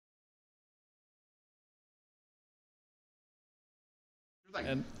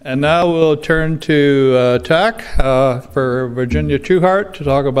And now we'll turn to TAC for Virginia Trueheart to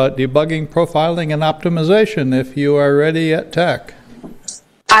talk about debugging, profiling, and optimization. If you are ready at TAC.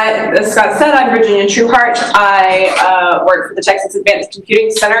 As Scott said, I'm Virginia Trueheart. I work for the Texas Advanced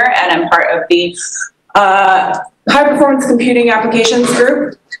Computing Center, and I'm part of the High Performance Computing Applications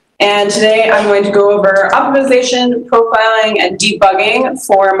Group. And today I'm going to go over optimization, profiling, and debugging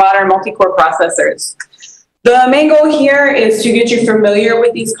for modern multi-core processors. The main goal here is to get you familiar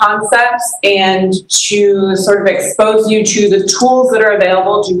with these concepts and to sort of expose you to the tools that are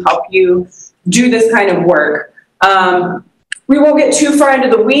available to help you do this kind of work. We won't get too far into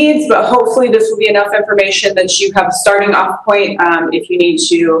the weeds, but hopefully this will be enough information that you have a starting off point if you need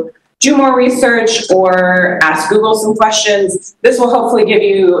to do more research or ask Google some questions. This will hopefully give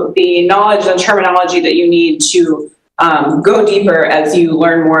you the knowledge and terminology that you need to go deeper as you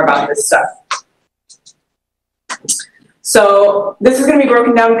learn more about this stuff. So this is going to be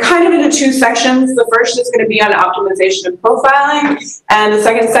broken down kind of into two sections. The first is going to be on optimization and profiling, and the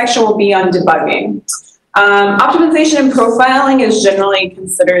second section will be on debugging. Optimization and profiling is generally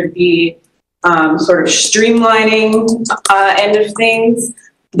considered the sort of streamlining end of things.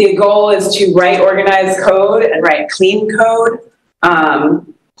 The goal is to write organized code and write clean code.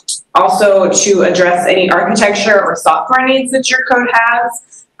 Also to address any architecture or software needs that your code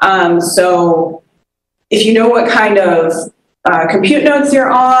has. So if you know what kind of compute nodes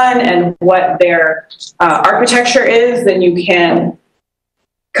you're on and what their architecture is, then you can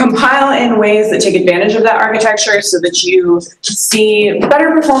compile in ways that take advantage of that architecture so that you see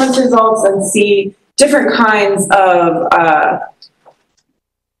better performance results and see different kinds of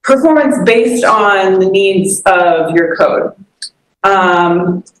performance based on the needs of your code.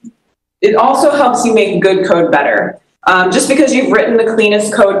 It also helps you make good code better. Just because you've written the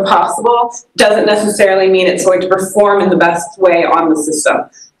cleanest code possible doesn't necessarily mean it's going to perform in the best way on the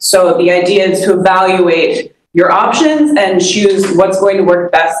system. So the idea is to evaluate your options and choose what's going to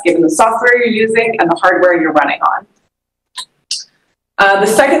work best given the software you're using and the hardware you're running on. The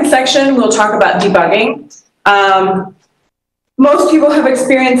second section, we'll talk about debugging. Most people have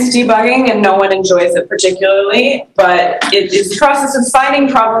experienced debugging and no one enjoys it particularly, but it is the process of finding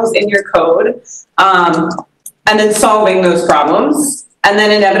problems in your code and then solving those problems, and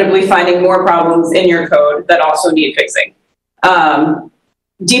then inevitably finding more problems in your code that also need fixing.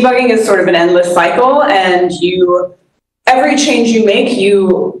 Debugging is sort of an endless cycle, and every change you make,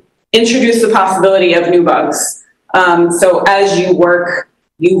 you introduce the possibility of new bugs. So as you work,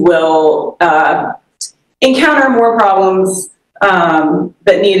 you will encounter more problems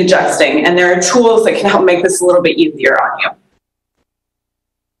that need adjusting, and there are tools that can help make this a little bit easier on you.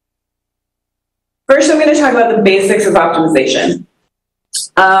 First, I'm going to talk about the basics of optimization.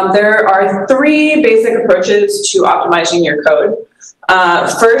 There are three basic approaches to optimizing your code.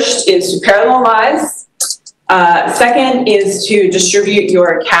 First is to parallelize. Second is to distribute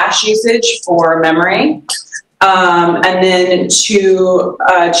your cache usage for memory. And then to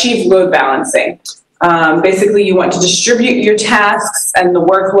achieve load balancing. Basically, you want to distribute your tasks and the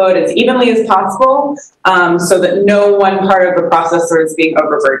workload as evenly as possible so that no one part of the processor is being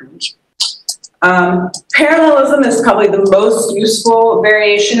overburdened. Parallelism is probably the most useful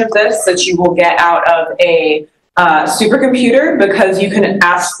variation of this that you will get out of a supercomputer, because you can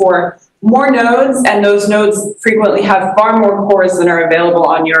ask for more nodes, and those nodes frequently have far more cores than are available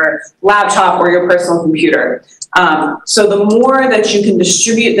on your laptop or your personal computer. So the more that you can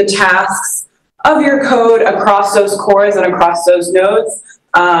distribute the tasks of your code across those cores and across those nodes,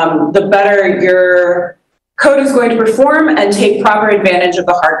 the better your code is going to perform and take proper advantage of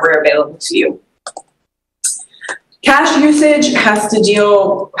the hardware available to you. Cache usage has to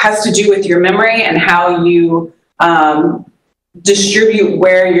do with your memory and how you distribute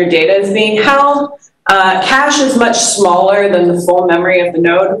where your data is being held. Cache is much smaller than the full memory of the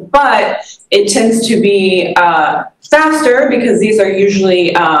node, but it tends to be faster because these are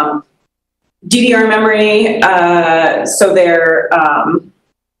usually DDR memory, so they're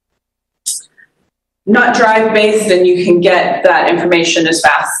not drive-based, and you can get that information as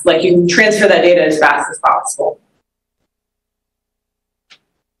fast, like you can transfer that data as fast as possible.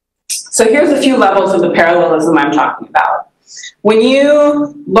 So here's a few levels of the parallelism I'm talking about. When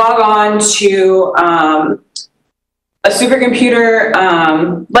you log on to a supercomputer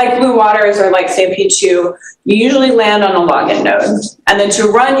like Blue Waters or like Stampede 2, you usually land on a login node. And then to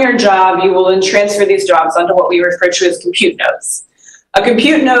run your job, you will then transfer these jobs onto what we refer to as compute nodes. A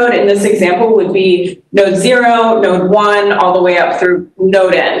compute node in this example would be node 0, node 1, all the way up through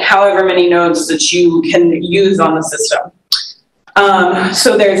node n, however many nodes that you can use on the system.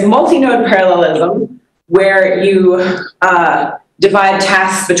 So there's multi-node parallelism, where you divide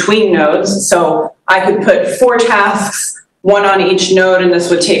tasks between nodes. So I could put 4 tasks, 1 on each node, and this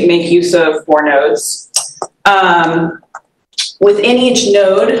would make use of 4 nodes. Within each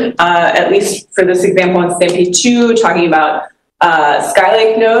node, at least for this example in Stampede 2, talking about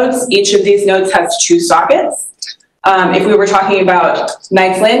Skylake nodes, each of these nodes has 2 sockets. If we were talking about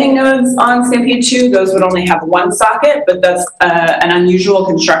Knight's Landing nodes on Stampede 2, those would only have 1 socket, but that's an unusual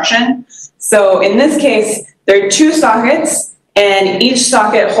construction. So in this case, there are 2 sockets, and each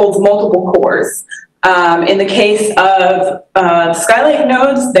socket holds multiple cores. In the case of Skylake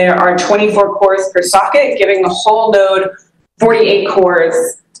nodes, there are 24 cores per socket, giving the whole node 48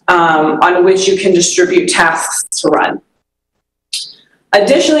 cores on which you can distribute tasks to run.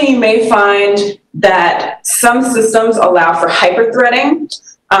 Additionally, you may find that some systems allow for hyperthreading,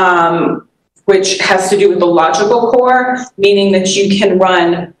 which has to do with the logical core, meaning that you can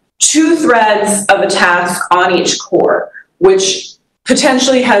run 2 threads of a task on each core, which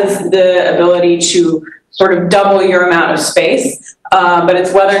potentially has the ability to sort of double your amount of space, but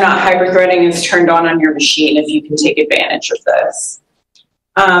it's whether or not hyperthreading is turned on your machine if you can take advantage of this.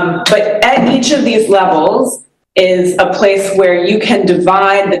 But at each of these levels is a place where you can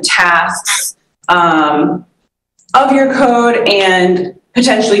divide the tasks of your code and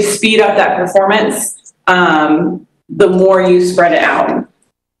potentially speed up that performance the more you spread it out.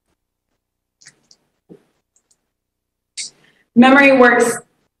 Memory works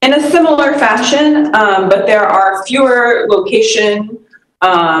in a similar fashion, but there are fewer locations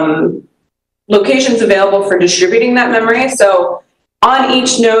available for distributing that memory. So on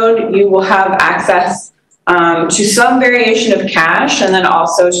each node, you will have access to some variation of cache, and then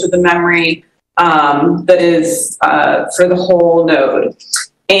also to the memory that is for the whole node.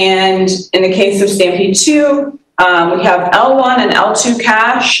 And in the case of Stampede 2, we have L1 and L2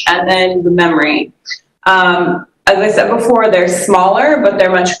 cache, and then the memory. As I said before, they're smaller, but they're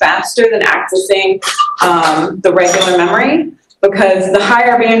much faster than accessing the regular memory, because the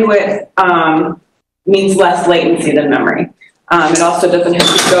higher bandwidth means less latency than memory. It also doesn't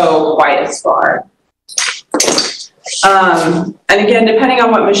have to go quite as far. And again, depending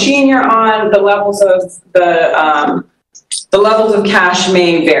on what machine you're on, the levels of cache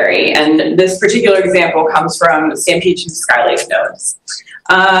may vary. And this particular example comes from Stampede 2 Skylake nodes.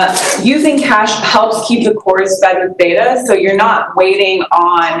 Using cache helps keep the cores fed with data, so you're not waiting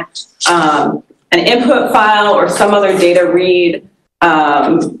on an input file or some other data read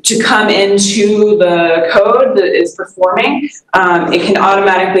to come into the code that is performing. It can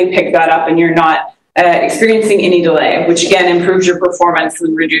automatically pick that up, and you're not experiencing any delay, which again improves your performance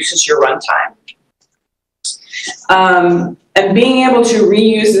and reduces your runtime. And being able to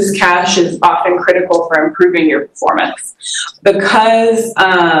reuse this cache is often critical for improving your performance. Because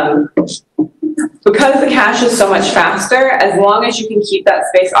the cache is so much faster, as long as you can keep that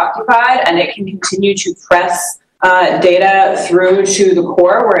space occupied and it can continue to press data through to the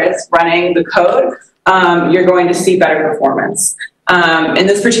core where it's running the code, you're going to see better performance. In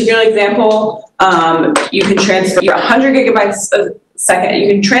this particular example, you can transfer 100 gigabytes a second. You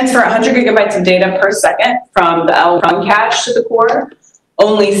can transfer 100 gigabytes of data per second from the L1 cache to the core,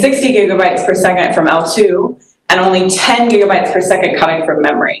 only 60 gigabytes per second from L2, and only 10 gigabytes per second coming from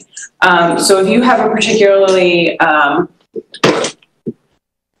memory. So if you have a particularly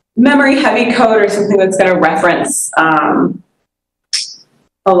memory-heavy code or something that's going to reference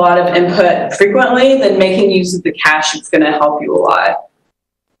a lot of input frequently, then making use of the cache is going to help you a lot.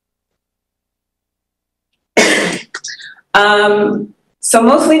 So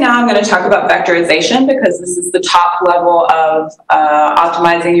mostly now I'm going to talk about vectorization, because this is the top level of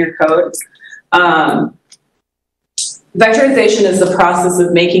optimizing your code. Vectorization is the process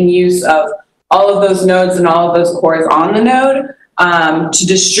of making use of all of those nodes and all of those cores on the node to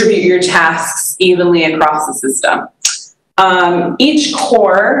distribute your tasks evenly across the system. Each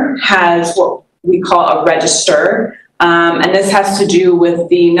core has what we call a register, and this has to do with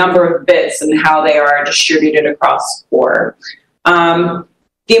the number of bits and how they are distributed across the core.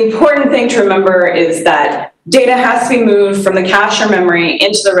 The important thing to remember is that data has to be moved from the cache or memory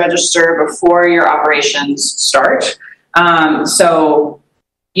into the register before your operations start. So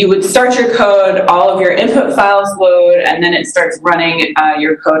you would start your code, all of your input files load, and then it starts running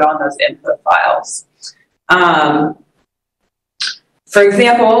your code on those input files. For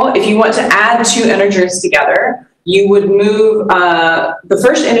example, if you want to add 2 integers together, you would move the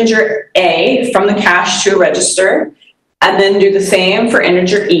first integer A from the cache to a register, and then do the same for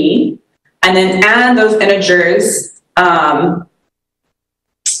integer E, and then add those integers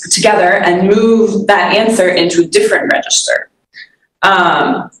together and move that answer into a different register.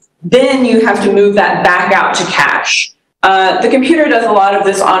 Then you have to move that back out to cache. The computer does a lot of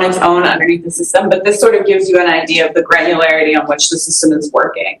this on its own underneath the system, but this sort of gives you an idea of the granularity on which the system is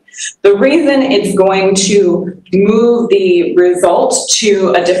working. The reason it's going to move the result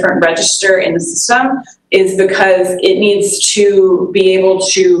to a different register in the system is because it needs to be able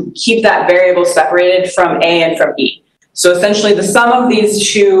to keep that variable separated from A and from E. So essentially the sum of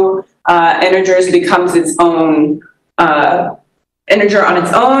these two integers becomes its own integer on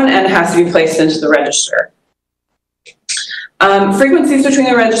its own and has to be placed into the register. Frequencies between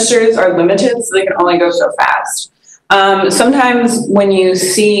the registers are limited, so they can only go so fast. Sometimes when you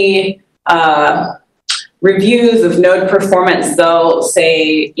see reviews of node performance, they'll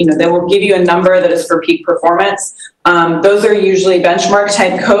say, they will give you a number that is for peak performance. Those are usually benchmark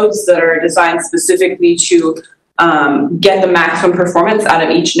type codes that are designed specifically to get the maximum performance out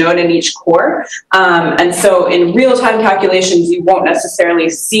of each node and each core. And so in real-time calculations, you won't necessarily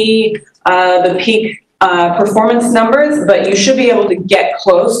see the peak performance numbers, but you should be able to get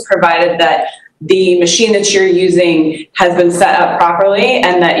close, provided that the machine that you're using has been set up properly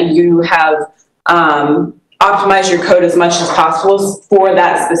and that you have optimized your code as much as possible for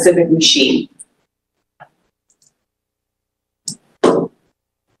that specific machine.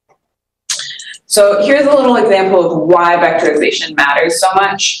 So here's a little example of why vectorization matters so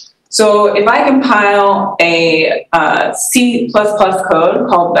much. So if I compile a C++ code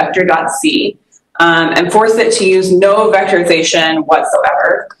called vector.c and force it to use no vectorization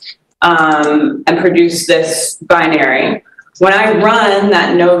whatsoever and produce this binary, when I run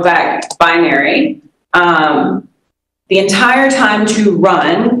that novec binary, the entire time to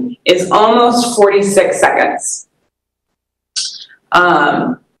run is almost 46 seconds.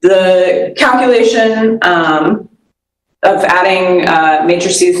 The calculation of adding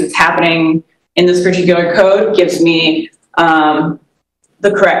matrices that's happening in this particular code gives me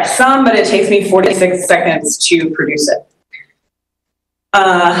the correct sum, but it takes me 46 seconds to produce it.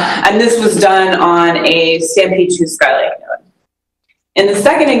 And this was done on a Stampede 2 Skylake node. In the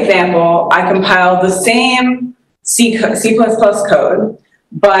second example, I compiled the same C++ code,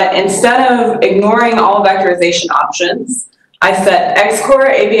 but instead of ignoring all vectorization options, I set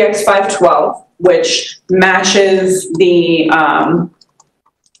xcore AVX512, which matches the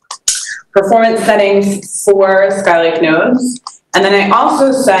performance settings for Skylake nodes. And then I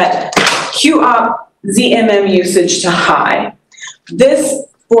also set QOP ZMM usage to high. This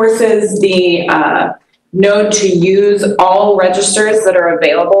forces the node to use all registers that are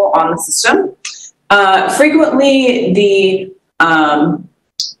available on the system. Frequently,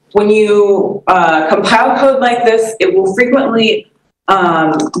 when you compile code like this, it will frequently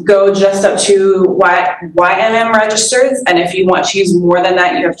go just up to YMM registers, and if you want to use more than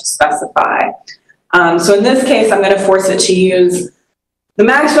that, you have to specify. So in this case, I'm going to force it to use the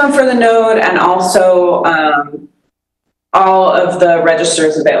maximum for the node and also all of the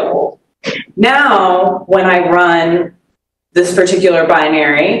registers available. Now, when I run this particular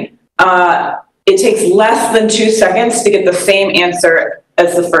binary, it takes less than 2 seconds to get the same answer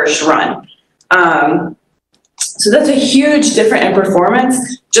as the first run. So that's a huge difference in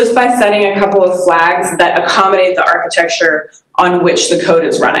performance just by setting a couple of flags that accommodate the architecture on which the code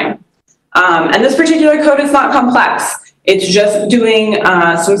is running. And this particular code is not complex. It's just doing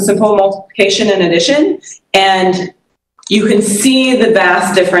some simple multiplication and addition, and you can see the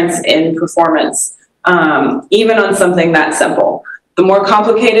vast difference in performance, even on something that simple. The more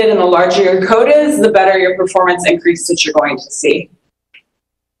complicated and the larger your code is, the better your performance increase that you're going to see.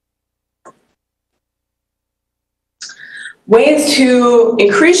 Ways to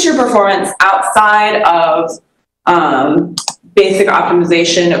increase your performance outside of basic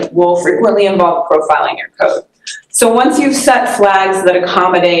optimization will frequently involve profiling your code. So once you've set flags that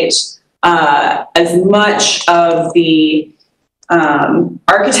accommodate as much of the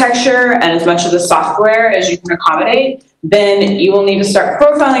architecture and as much of the software as you can accommodate, then you will need to start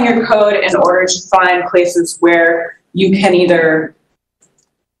profiling your code in order to find places where you can either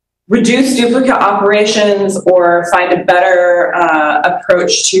reduce duplicate operations or find a better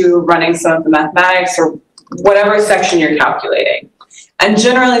approach to running some of the mathematics or whatever section you're calculating. And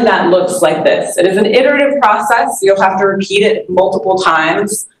generally that looks like this. It is an iterative process. You'll have to repeat it multiple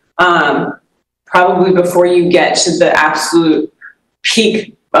times, probably before you get to the absolute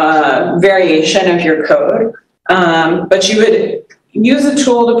peak variation of your code. But you would use a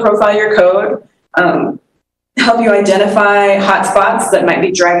tool to profile your code, help you identify hotspots that might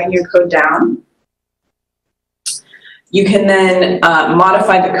be dragging your code down. You can then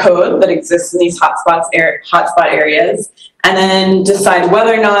modify the code that exists in these hotspot areas, and then decide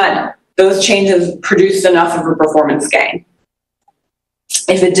whether or not those changes produced enough of a performance gain.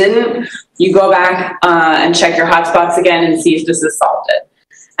 If it didn't, you go back and check your hotspots again and see if this has solved it.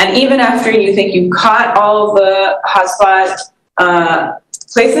 And even after you think you've caught all of the hotspot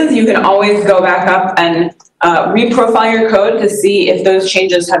places, you can always go back up and reprofile your code to see if those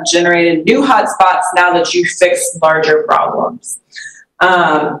changes have generated new hotspots now that you've fixed larger problems.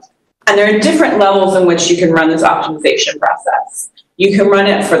 And there are different levels in which you can run this optimization process. You can run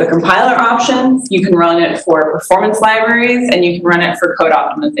it for the compiler options, you can run it for performance libraries, and you can run it for code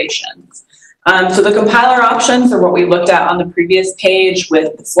optimizations. So the compiler options are what we looked at on the previous page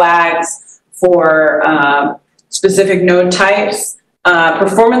with the flags for specific node types.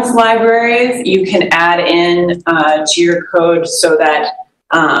 Performance libraries, you can add in to your code so that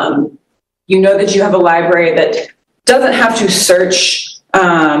you know that you have a library that doesn't have to search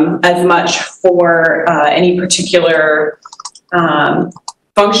as much for any particular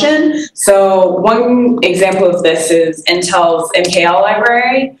function. So one example of this is Intel's MKL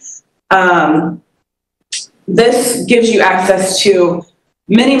library. This gives you access to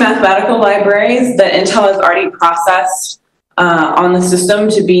many mathematical libraries that Intel has already processed on the system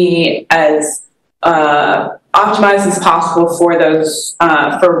to be as optimized as possible for those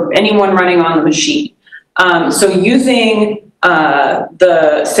for anyone running on the machine. So using the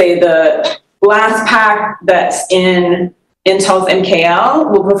blast pack that's in Intel's MKL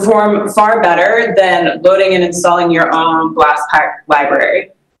will perform far better than loading and installing your own blast pack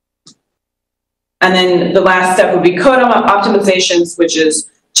library. And then the last step would be code optimizations, which is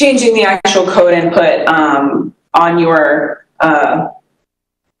changing the actual code input on your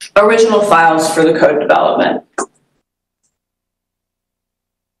original files for the code development.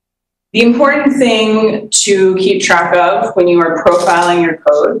 The important thing to keep track of when you are profiling your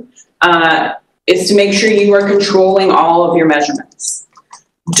code is to make sure you are controlling all of your measurements.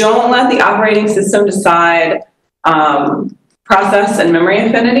 Don't let the operating system decide process and memory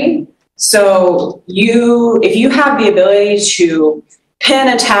affinity. So if you have the ability to pin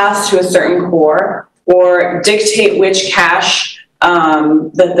a task to a certain core or dictate which cache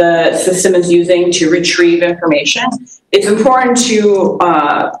that the system is using to retrieve information, it's important to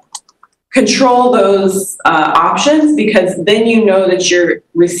control those options, because then you know that you're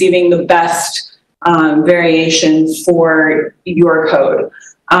receiving the best variations for your code.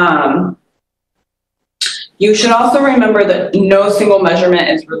 You should also remember that no single measurement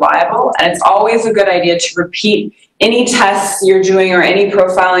is reliable, and it's always a good idea to repeat any tests you're doing or any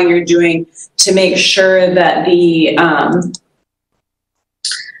profiling you're doing to make sure that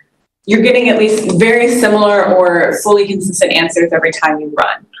you're getting at least very similar or fully consistent answers every time you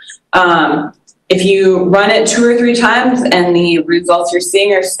run. If you run it 2 or 3 times and the results you're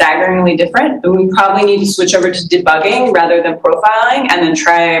seeing are staggeringly different, then we probably need to switch over to debugging rather than profiling, and then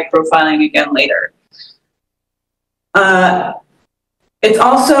try profiling again later. It's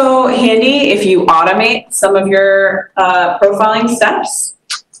also handy if you automate some of your profiling steps.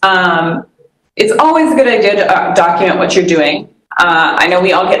 It's always a good idea to document what you're doing. I know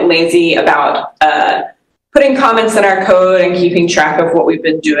we all get lazy about putting comments in our code and keeping track of what we've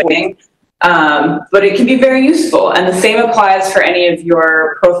been doing, but it can be very useful, and the same applies for any of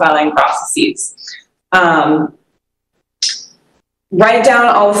your profiling processes. Write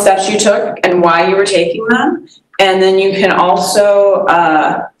down all the steps you took and why you were taking them, and then you can also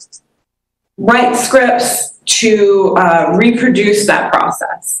write scripts to reproduce that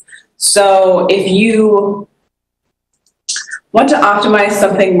process. So if you want to optimize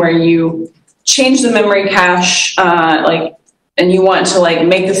something where you change the memory cache, and you want to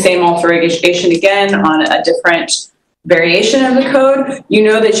make the same alteration again on a different variation of the code, you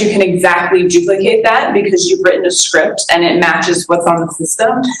know that you can exactly duplicate that because you've written a script and it matches what's on the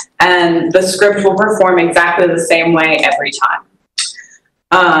system, and the script will perform exactly the same way every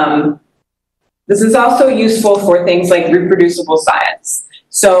time. This is also useful for things like reproducible science.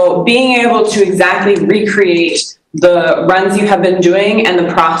 So being able to exactly recreate the runs you have been doing and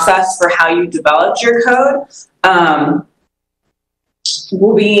the process for how you developed your code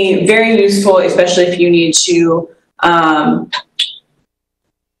will be very useful, especially if you need to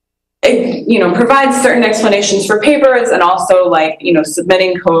provide certain explanations for papers, and also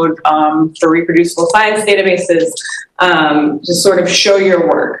submitting code for reproducible science databases to sort of show your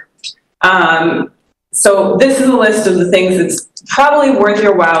work. So this is a list of the things that's probably worth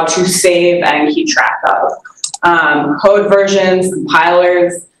your while to save and keep track of. Code versions,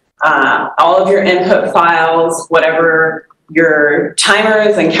 compilers, all of your input files, whatever your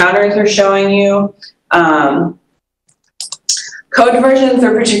timers and counters are showing you. Code versions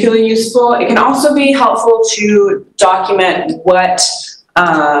are particularly useful. It can also be helpful to document what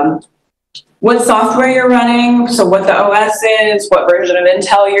what software you're running, so what the OS is, what version of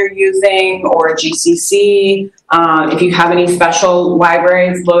Intel you're using, or GCC, if you have any special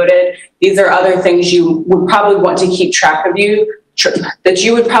libraries loaded. These are other things you would probably want to keep track of that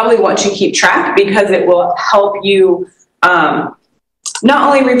you would probably want to keep track, because it will help you not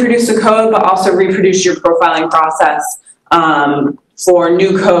only reproduce the code, but also reproduce your profiling process for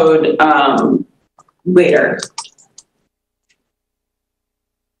new code later.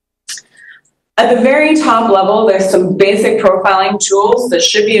 At the very top level, there's some basic profiling tools that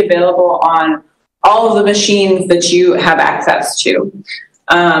should be available on all of the machines that you have access to.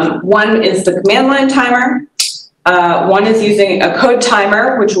 One is the command line timer. One is using a code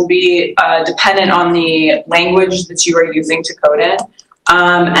timer, which will be dependent on the language that you are using to code in.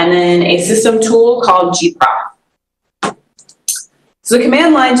 And then a system tool called gprof. So the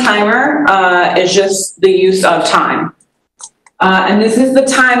command line timer is just the use of time. And this is the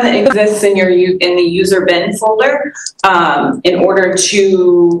time that exists in the user bin folder in order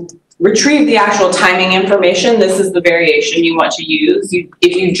to retrieve the actual timing information. This is the variation you want to use.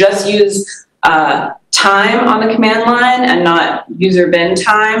 If you just use time on the command line and not user bin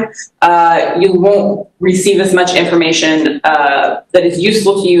time, you won't receive as much information that is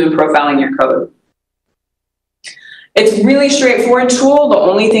useful to you in profiling your code. It's a really straightforward tool. The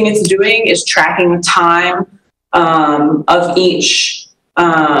only thing it's doing is tracking the time of each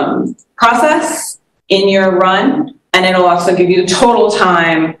process in your run, and it'll also give you the total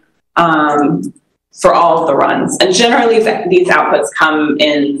time for all of the runs. And generally these outputs come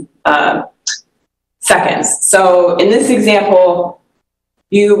in seconds. So in this example,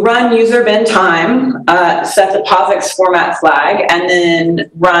 you run user bin time, set the POSIX format flag, and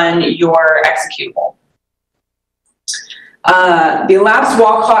then run your executable. The elapsed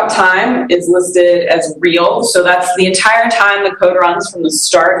wall clock time is listed as real, so that's the entire time the code runs from the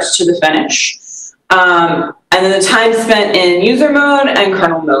start to the finish. And then the time spent in user mode and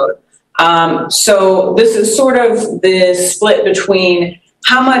kernel mode. So this is sort of the split between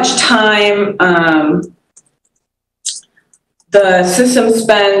how much time the system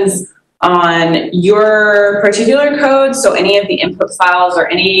spends on your particular code, so any of the input files or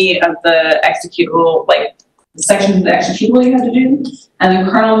any of the executable, like the sections of the executable you have to do, and then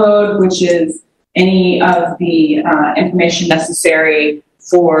kernel mode, which is any of the information necessary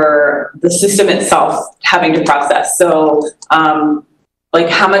for the system itself having to process. So like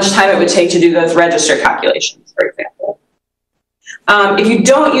how much time it would take to do those register calculations, for example. If you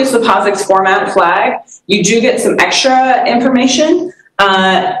don't use the POSIX format flag, you do get some extra information.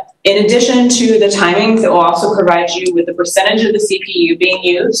 In addition to the timings, it will also provide you with the percentage of the CPU being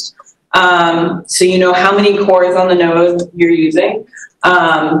used. So you know how many cores on the node you're using.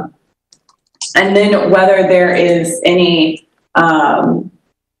 And then whether there is any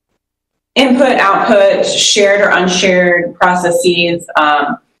input, output, shared or unshared processes,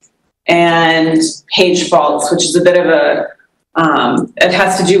 and page faults, which is a bit of a, it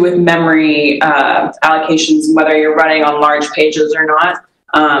has to do with memory allocations, whether you're running on large pages or not.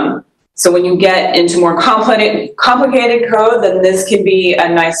 So when you get into more complicated code, then this can be a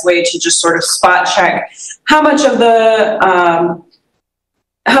nice way to just sort of spot check how much of the,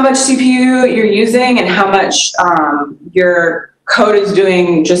 how much CPU you're using and how much your code is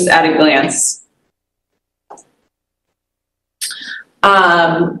doing just at a glance.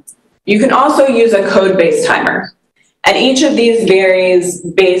 You can also use a code-based timer. And each of these varies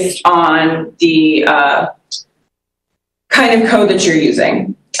based on the kind of code that you're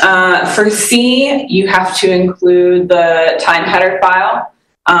using. For C, you have to include the time header file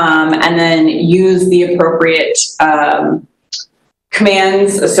and then use the appropriate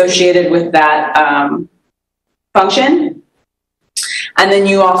commands associated with that function. And then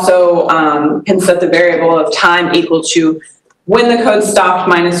you also can set the variable of time equal to when the code stopped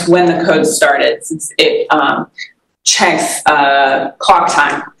minus when the code started, since it checks clock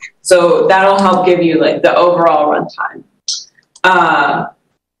time. So that'll help give you like the overall runtime.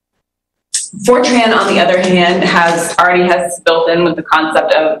 Fortran, on the other hand, already has built in with the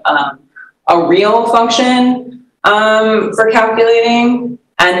concept of a real function for calculating.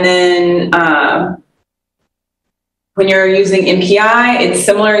 And then when you're using MPI, it's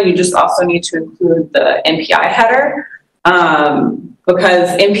similar. You just also need to include the MPI header because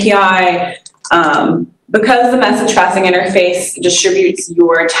MPI, because the message passing interface distributes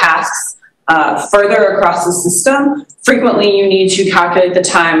your tasks further across the system, frequently you need to calculate the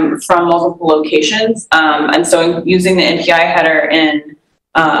time from multiple locations. And so using the MPI header in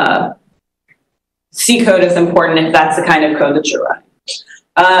C code is important if that's the kind of code that you're running.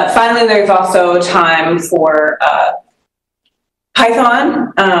 Finally, there's also time for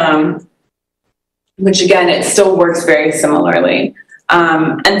Python. which again, it still works very similarly.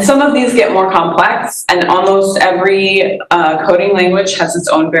 And some of these get more complex, and almost every coding language has its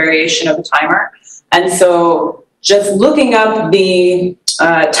own variation of a timer. And so just looking up the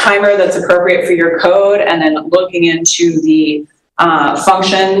timer that's appropriate for your code and then looking into the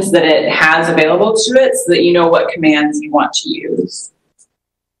functions that it has available to it so that you know what commands you want to use.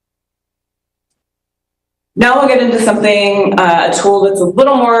 Now we'll get into something, a tool that's a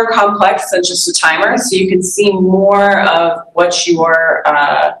little more complex than just a timer, so you can see more of what your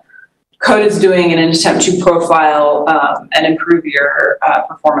code is doing in an attempt to profile and improve your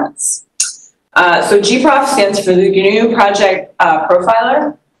performance. So gprof stands for the GNU Project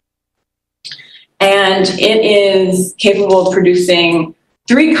Profiler, and it is capable of producing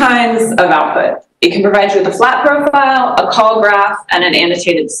 3 kinds of output. It can provide you with a flat profile, a call graph, and an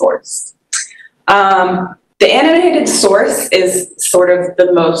annotated source. The annotated source is sort of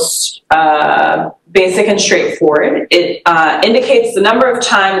the most basic and straightforward. It indicates the number of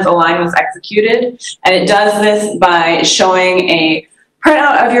times a line was executed, and it does this by showing a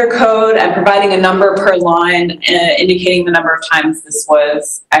printout of your code and providing a number per line indicating the number of times this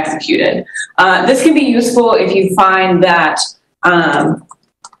was executed. This can be useful if you find that a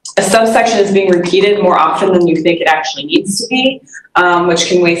subsection is being repeated more often than you think it actually needs to be, which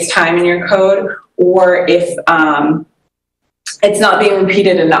can waste time in your code, or if it's not being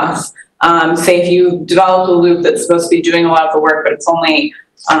repeated enough. Say if you develop a loop that's supposed to be doing a lot of the work, but it's only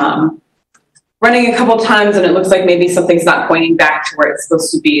running a couple times and it looks like maybe something's not pointing back to where it's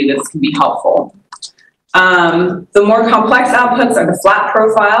supposed to be, this can be helpful. The more complex outputs are the flat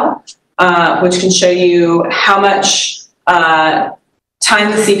profile, which can show you how much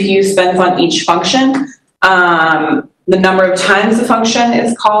time the CPU spends on each function, the number of times the function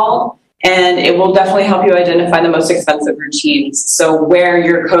is called, and it will definitely help you identify the most expensive routines. So where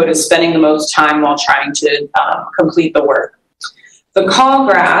your code is spending the most time while trying to complete the work. The call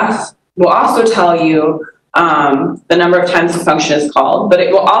graph will also tell you the number of times the function is called, but it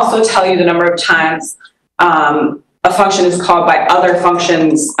will also tell you the number of times a function is called by other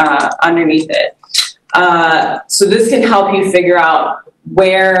functions underneath it. So this can help you figure out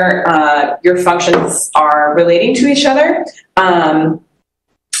where your functions are relating to each other,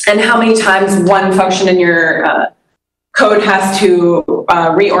 and how many times one function in your code has to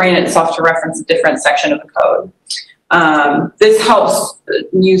reorient itself to reference a different section of the code. This helps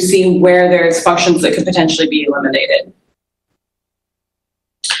you see where there's functions that could potentially be eliminated.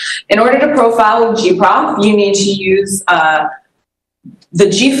 In order to profile with gprof, you need to use the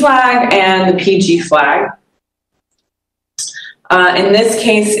G flag and the PG flag. In this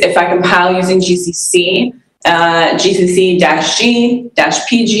case, if I compile using GCC, GCC-G-PG-O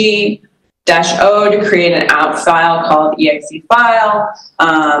to create an out file called exe file,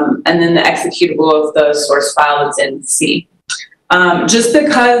 and then the executable of the source file that's in C. Just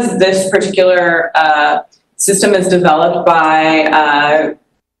because this particular system is developed by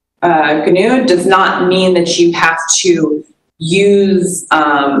GNU does not mean that you have to use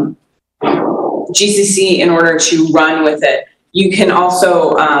GCC in order to run with it. You can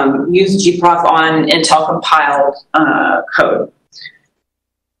also use gprof on Intel compiled code.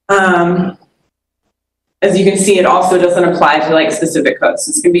 As you can see, it also doesn't apply to like specific codes.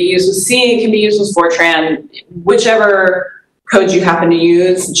 This can be used with C, it can be used with Fortran. Whichever code you happen to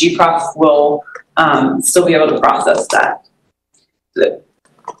use, gprof will still be able to process that.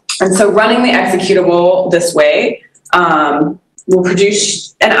 And so running the executable this way will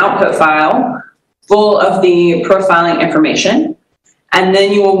produce an output file full of the profiling information, and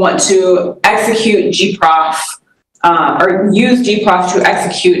then you will want to execute gprof or use gprof to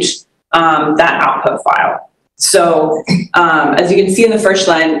execute that output file. So as you can see in the first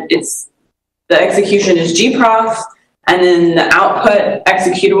line, the execution is gprof, and then the output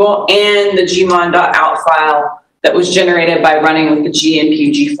executable and the gmon.out file that was generated by running with the G and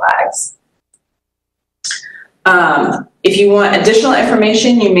PG flags. If you want additional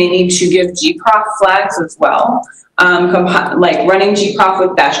information, you may need to give gprof flags as well. Like running gprof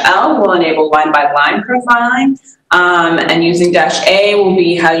with -L will enable line-by-line profiling, and using -A will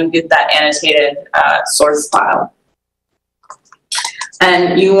be how you get that annotated source file.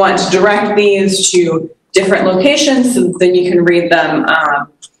 And you want to direct these to different locations so then you can read them,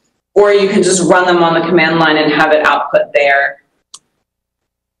 or you can just run them on the command line and have it output there.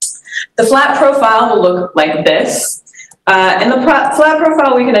 The flat profile will look like this. In the flat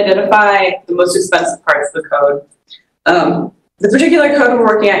profile, we can identify the most expensive parts of the code. The particular code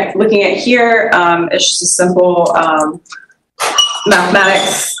we're looking at here is just a simple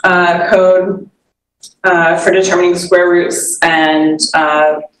mathematics code for determining square roots and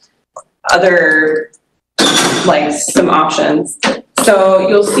other, like some options. So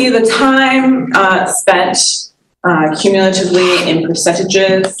you'll see the time spent cumulatively in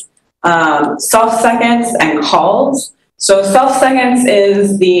percentages, self-seconds, and calls. So self-seconds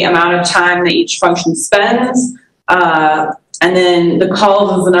is the amount of time that each function spends, and then the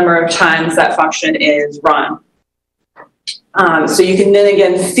calls is the number of times that function is run. So you can then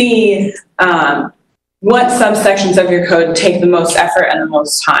again see what subsections of your code take the most effort and the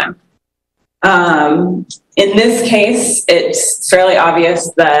most time. In this case, it's fairly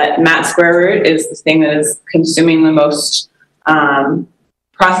obvious that mat square root is the thing that is consuming the most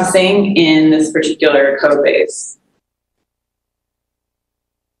processing in this particular code base.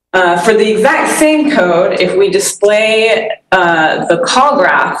 For the exact same code, if we display the call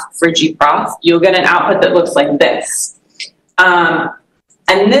graph for gprof, you'll get an output that looks like this.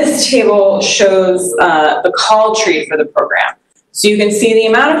 And this table shows the call tree for the program. So you can see the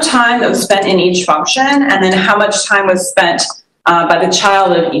amount of time that was spent in each function, and then how much time was spent by the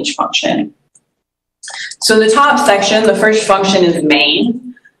child of each function. So the top section, the first function is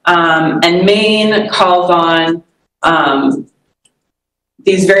main, and main calls on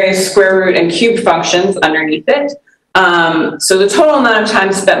these various square root and cube functions underneath it. So the total amount of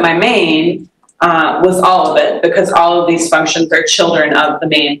time spent by main was all of it, because all of these functions are children of the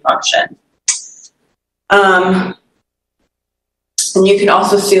main function. And you can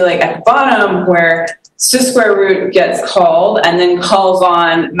also see, like, at the bottom where sys square root gets called and then calls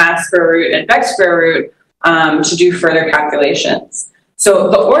on mat square root and vex square root to do further calculations. So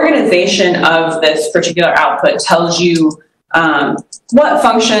the organization of this particular output tells you what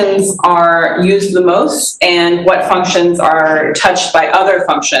functions are used the most and what functions are touched by other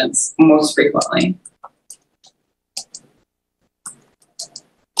functions most frequently.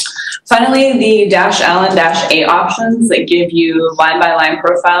 Finally, the -L and -A options that give you line-by-line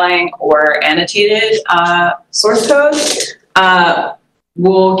profiling or annotated source code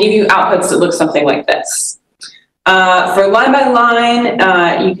will give you outputs that look something like this. For line-by-line,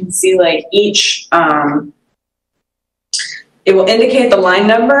 you can see, like, each, it will indicate the line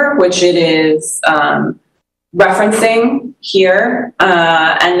number, which it is referencing here,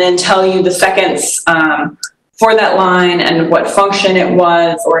 and then tell you the seconds for that line and what function it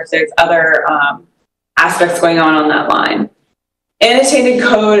was, or if there's other aspects going on that line. Annotated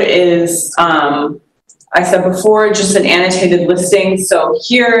code is, I said before, just an annotated listing. So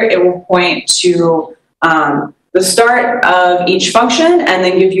here it will point to the start of each function and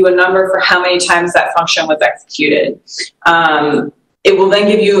then give you a number for how many times that function was executed. It will then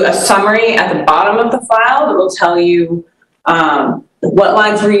give you a summary at the bottom of the file that will tell you what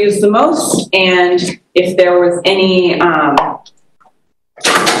lines were used the most and if there was any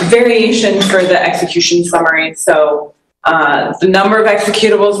variation for the execution summary. So the number of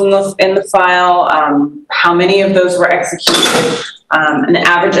executables in the file, how many of those were executed, and the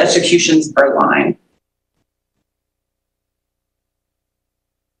average executions per line.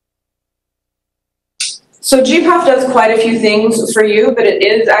 So gprof does quite a few things for you, but it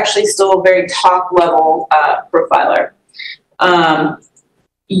is actually still a very top-level profiler.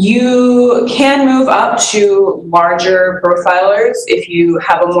 You can move up to larger profilers if you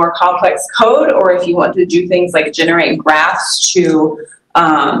have a more complex code, or if you want to do things like generate graphs to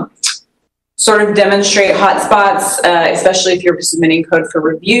sort of demonstrate hotspots, especially if you're submitting code for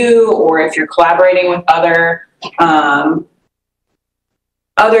review or if you're collaborating with other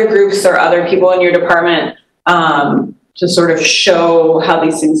groups or other people in your department to sort of show how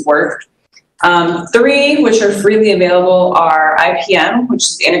these things work. 3, which are freely available, are IPM, which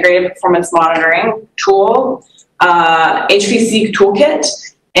is the Integrated Performance Monitoring Tool, HPC Toolkit,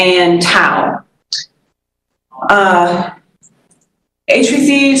 and TAO.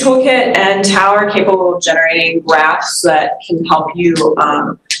 HPC Toolkit and TAO are capable of generating graphs that can help you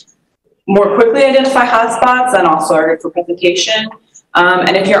more quickly identify hotspots and also are good for presentation.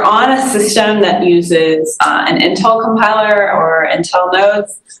 And if you're on a system that uses an Intel compiler or Intel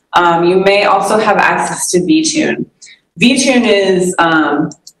nodes, you may also have access to vTune. vTune is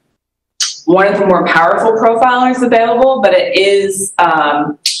one of the more powerful profilers available, but it is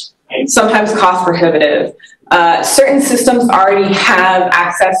sometimes cost prohibitive. Certain systems already have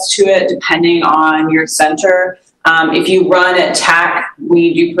access to it depending on your center. If you run at TAC,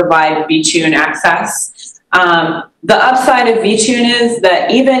 we do provide vTune access. The upside of vTune is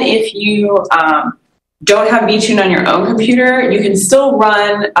that even if you don't have vTune on your own computer, you can still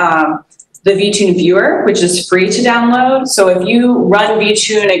run the vTune viewer, which is free to download. So if you run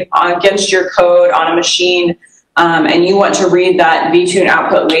vTune against your code on a machine and you want to read that vTune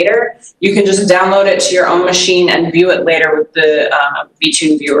output later, you can just download it to your own machine and view it later with the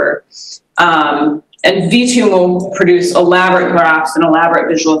vTune viewer. And V2 will produce elaborate graphs and elaborate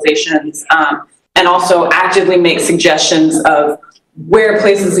visualizations, and also actively make suggestions of where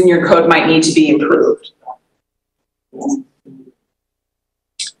places in your code might need to be improved.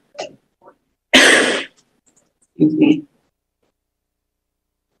 Excuse me.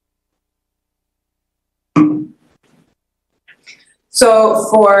 So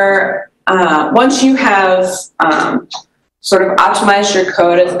for once you have sort of optimized your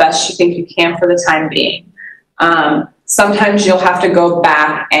code as best you think you can for the time being, sometimes you'll have to go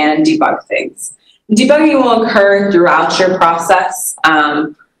back and debug things. Debugging will occur throughout your process.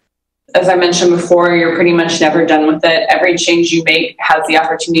 As I mentioned before, you're pretty much never done with it. Every change you make has the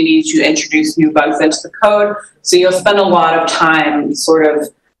opportunity to introduce new bugs into the code. So you'll spend a lot of time sort of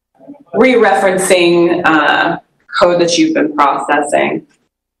re-referencing code that you've been processing.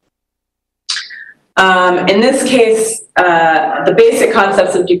 In this case, the basic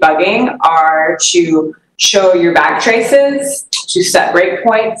concepts of debugging are to show your backtraces, to set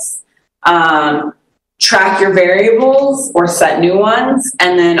breakpoints, track your variables or set new ones,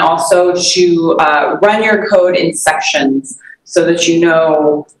 and then also to run your code in sections so that you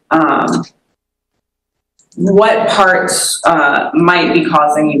know what parts might be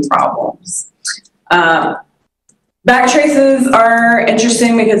causing you problems. Backtraces are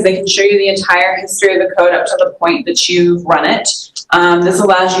interesting because they can show you the entire history of the code up to the point that you've run it. This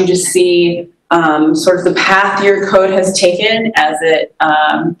allows you to see sort of the path your code has taken as it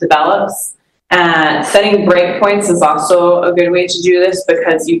develops. Setting breakpoints is also a good way to do this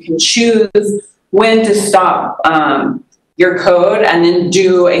because you can choose when to stop your code and then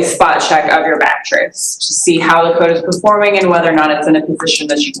do a spot check of your backtrace to see how the code is performing and whether or not it's in a position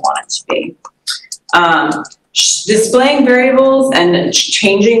that you want it to be. Displaying variables and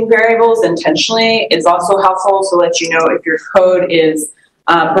changing variables intentionally is also helpful to let you know if your code is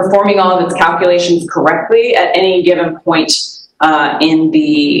performing all of its calculations correctly at any given point in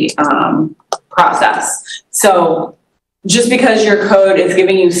the process. So just because your code is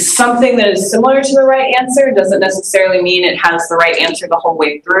giving you something that is similar to the right answer doesn't necessarily mean it has the right answer the whole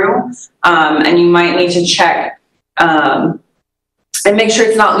way through. And you might need to check and make sure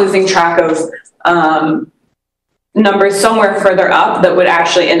it's not losing track of numbers somewhere further up that would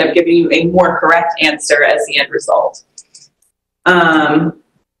actually end up giving you a more correct answer as the end result. And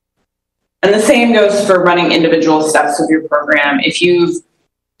the same goes for running individual steps of your program. If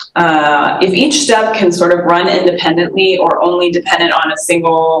each step can sort of run independently or only dependent on a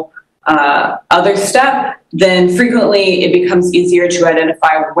single other step, then frequently it becomes easier to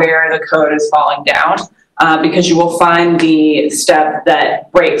identify where the code is falling down because you will find the step that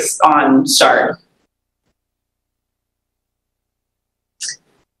breaks on start.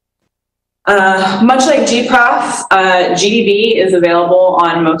 Much like gprof, GDB is available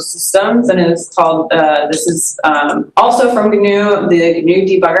on most systems and is called, this is also from GNU, the GNU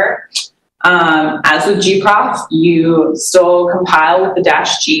debugger. As with gprof, you still compile with the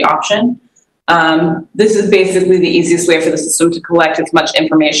 -G option. This is basically the easiest way for the system to collect as much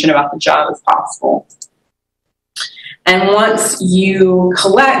information about the job as possible. And once you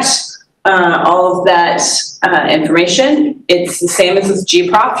collect all of that information, it's the same as with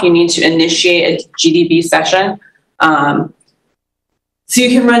gprof. You need to initiate a GDB session. So you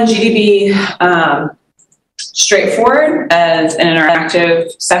can run GDB straightforward as an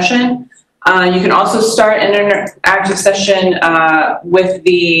interactive session. You can also start an interactive session with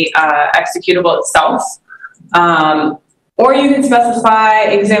the executable itself. Or you can specify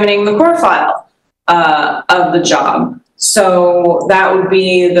examining the core file of the job. So that would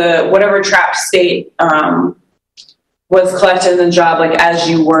be whatever trapped state was collected in the job, like as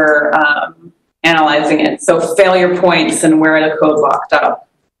you were analyzing it. So failure points and where the code locked up.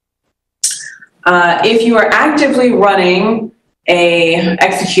 If you are actively running a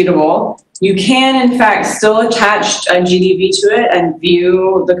executable, you can in fact still attach a GDB to it and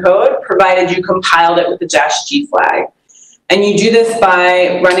view the code, provided you compiled it with the -G flag. And you do this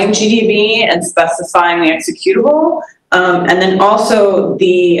by running GDB and specifying the executable. And then also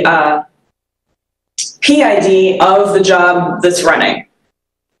the PID of the job that's running.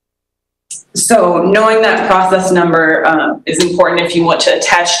 So knowing that process number is important if you want to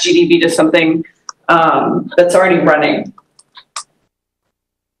attach GDB to something that's already running.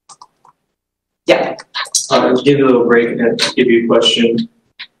 Yeah. To give you a little break and give you a question.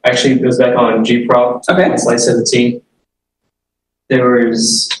 Actually, it goes back on gprof, okay. On slide 17. There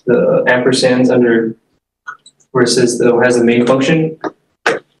was the ampersands under where it says it has a main function.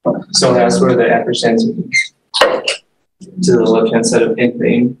 So that's where the ampersands are to the left-hand side of int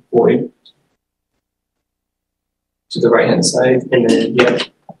main void. To the right-hand side, and then yeah.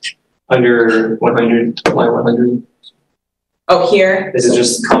 under 100, line 100. Oh, here? This is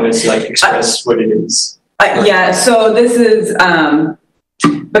just comments to like express what it is. Yeah, so this is,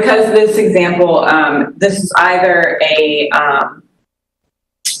 because this example, this is either a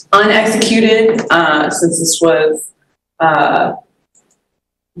unexecuted, since this was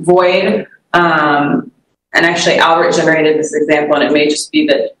void, and actually Albert generated this example, and it may just be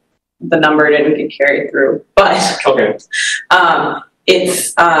that the number didn't get carried through, but okay.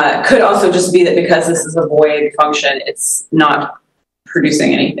 It's could also just be that because this is a void function, it's not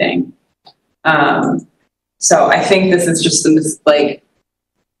producing anything. So I think this is just like,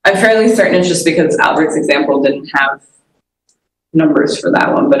 I'm fairly certain it's just because Albert's example didn't have numbers for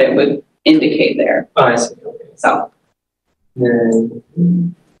that one, but it would indicate there. Oh, I see. Okay. So. Then,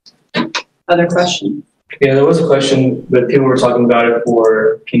 other questions? Yeah, there was a question, but people were talking about it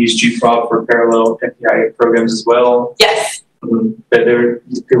for, can you use gprop for parallel MPI programs as well? Yes. But people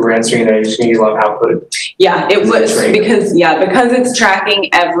were answering that it's going to use a lot of output. Yeah, it was because it's tracking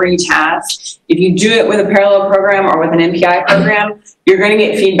every task. If you do it with a parallel program or with an MPI program, you're going to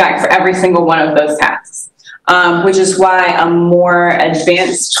get feedback for every single one of those tasks. Which is why a more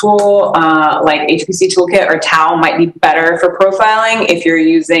advanced tool like HPC Toolkit or TAO might be better for profiling if you're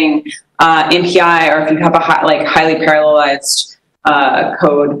using MPI or if you have a highly parallelized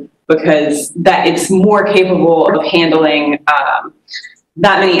code, because it's more capable of handling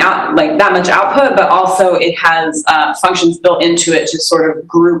that much output, but also it has functions built into it to sort of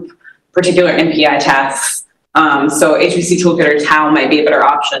group particular MPI tasks. So HPC Toolkit or TAO might be a better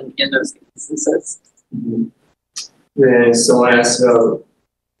option in those instances. Mm-hmm. Then someone asked about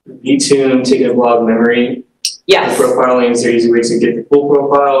VTune taking a blob memory. Yes. The profiling, is there easy way to get the full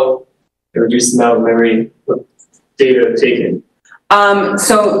profile and reduce the amount of memory data taken?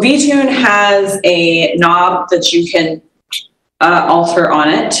 So VTune has a knob that you can alter on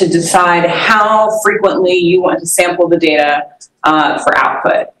it to decide how frequently you want to sample the data for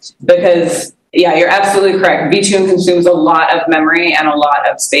output. Because, yeah, you're absolutely correct. VTune consumes a lot of memory and a lot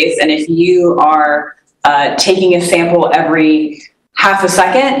of space. And if you are taking a sample every half a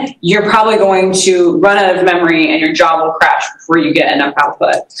second, you're probably going to run out of memory and your job will crash before you get enough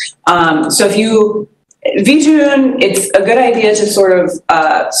output. So if you VTune, it's a good idea to sort of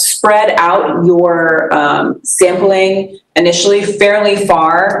spread out your sampling initially fairly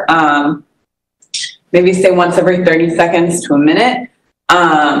far, maybe say once every 30 seconds to a minute,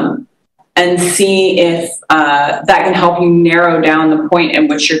 and see if that can help you narrow down the point in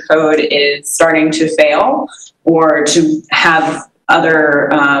which your code is starting to fail or to have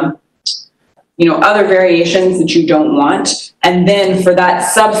other other variations that you don't want. And then for that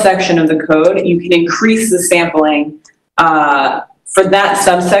subsection of the code, you can increase the sampling for that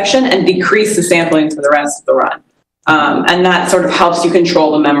subsection and decrease the sampling for the rest of the run. And that sort of helps you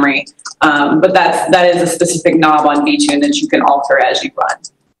control the memory. But that is a specific knob on VTune that you can alter as you run.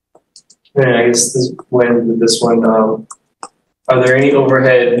 And I guess this one, are there any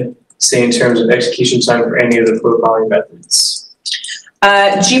overhead, say in terms of execution time for any of the profiling methods?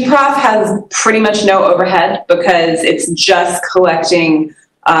 gprof has pretty much no overhead because it's just collecting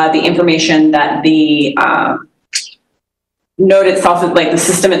the information that the node itself, like the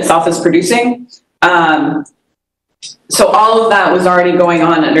system itself, is producing. So all of that was already going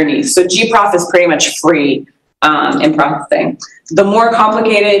on underneath. So gprof is pretty much free in processing. The more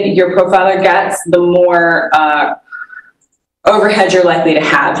complicated your profiler gets, the more overhead you're likely to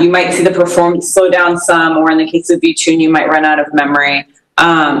have. You might see the performance slow down some, or in the case of VTune, you might run out of memory.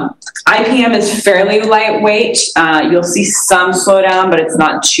 IPM is fairly lightweight. You'll see some slowdown, but it's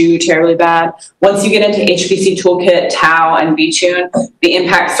not too terribly bad. Once you get into HPC Toolkit, TAO, and VTune, the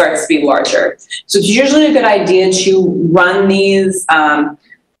impact starts to be larger. So it's usually a good idea to run these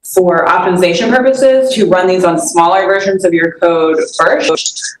for optimization purposes, to run these on smaller versions of your code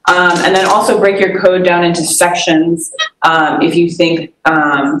first, and then also break your code down into sections if you think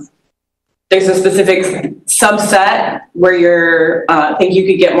there's a specific subset where you think you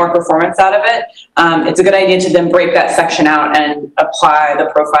could get more performance out of it. It's a good idea to then break that section out and apply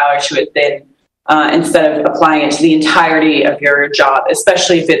the profiler to it then instead of applying it to the entirety of your job,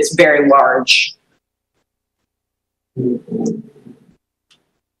 especially if it's very large.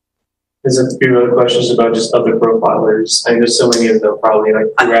 There's a few other questions about just other profilers. I mean, there's so many of them probably. Like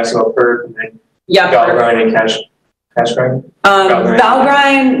you were asking about PERT and then Valgrind and cache grind.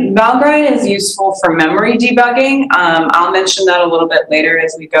 Valgrind is useful for memory debugging. I'll mention that a little bit later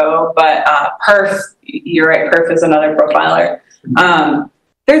as we go. But perf, you're right. Perf is another profiler.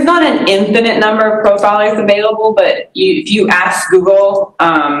 There's not an infinite number of profilers available, but if you ask Google,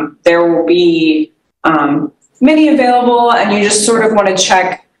 there will be many available, and you just sort of want to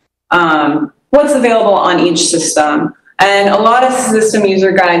check what's available on each system. And a lot of system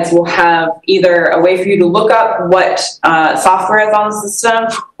user guides will have either a way for you to look up what software is on the system,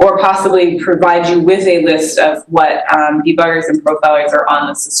 or possibly provide you with a list of what debuggers and profilers are on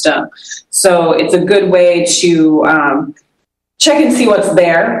the system. So it's a good way to check and see what's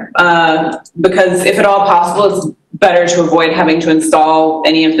there, because if at all possible, it's better to avoid having to install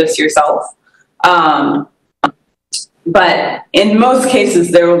any of this yourself. But in most cases,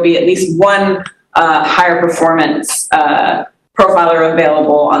 there will be at least one higher performance profiler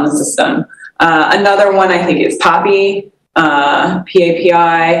available on the system. Another one I think is Poppy,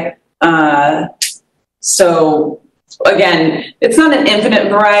 PAPI. So again, it's not an infinite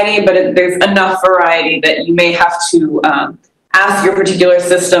variety, but there's enough variety that you may have to ask your particular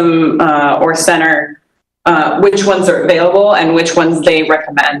system or center which ones are available and which ones they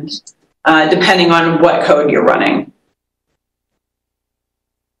recommend, depending on what code you're running.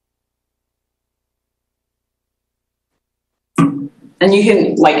 And you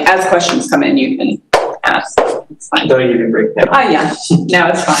can, like, as questions come in, you can ask. It's fine. Don't even break down. Oh, yeah. Now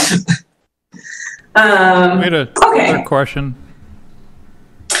it's fine. Wait a Okay. question.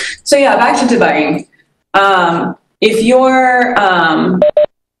 So, yeah, back to debugging. If you're...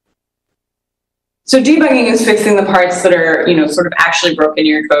 So debugging is fixing the parts that are, sort of actually broken in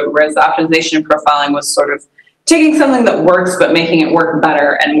your code, whereas the optimization and profiling was sort of taking something that works but making it work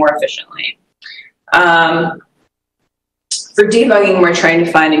better and more efficiently. For debugging, we're trying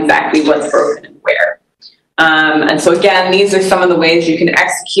to find exactly what's broken and where. And so again, these are some of the ways you can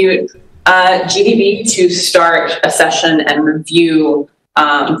execute GDB to start a session and review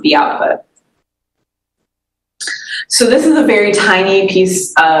the output. So this is a very tiny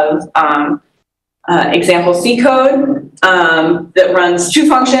piece of example C code that runs two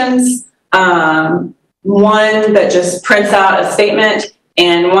functions, one that just prints out a statement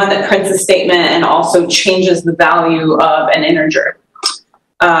and one that prints a statement and also changes the value of an integer.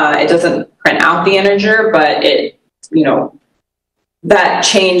 It doesn't print out the integer, but it, that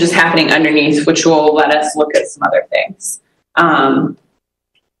change is happening underneath, which will let us look at some other things.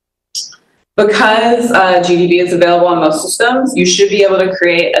 Because GDB is available on most systems, you should be able to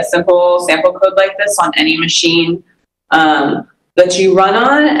create a simple sample code like this on any machine that you run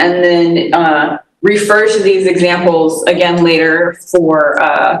on, and then refer to these examples again later for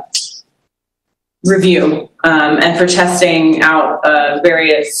review and for testing out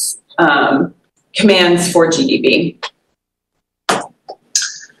various commands for GDB.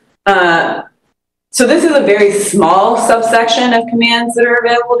 So this is a very small subsection of commands that are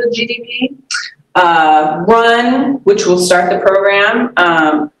available to GDB. Run, which will start the program.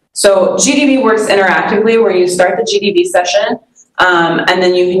 So GDB works interactively, where you start the GDB session, and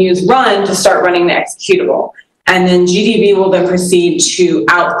then you can use run to start running the executable. And then GDB will then proceed to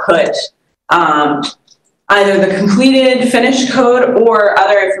output either the completed finished code or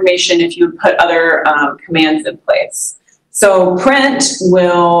other information if you put other commands in place. So print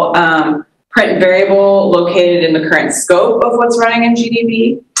will print variable located in the current scope of what's running in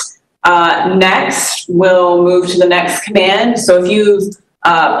GDB. Next will move to the next command. So if you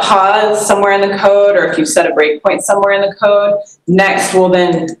pause somewhere in the code, or if you set a breakpoint somewhere in the code, next will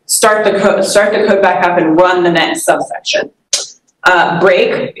then start the code back up and run the next subsection.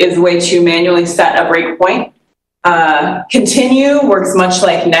 Break is a way to manually set a breakpoint. Continue works much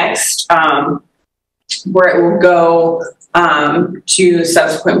like next, where it will go to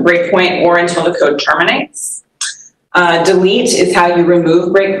subsequent breakpoint or until the code terminates. Delete is how you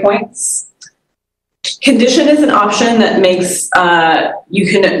remove breakpoints. Condition is an option that makes you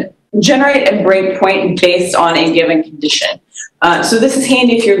can generate a breakpoint based on a given condition. So this is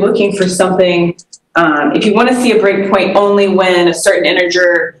handy if you're looking for something, if you want to see a breakpoint only when a certain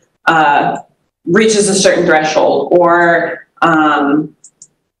integer reaches a certain threshold, or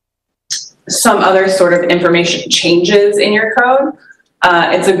some other sort of information changes in your code.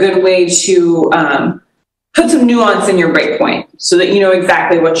 It's a good way to put some nuance in your breakpoint so that you know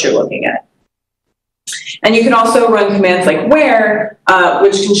exactly what you're looking at. And you can also run commands like where,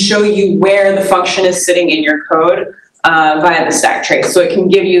 which can show you where the function is sitting in your code via the stack trace. So it can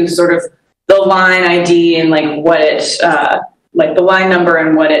give you sort of the line ID and like what it, like the line number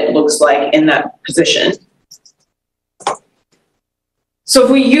and what it looks like in that position. So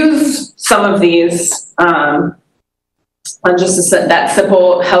if we use some of these on just that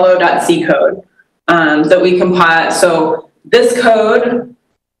simple hello.c code that we compile. So this code,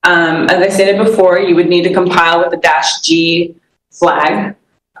 as I stated before, you would need to compile with the -G flag.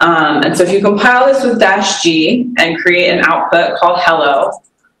 And so if you compile this with -G and create an output called hello,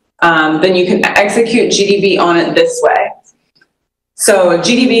 then you can execute GDB on it this way. So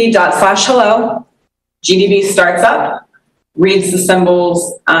gdb./hello, GDB starts up, reads the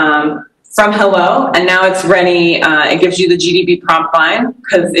symbols from hello, and now it's ready. It gives you the GDB prompt line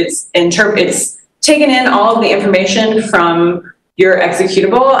because it's taken in all of the information from your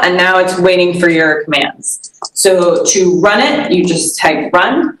executable, and now it's waiting for your commands. So to run it, you just type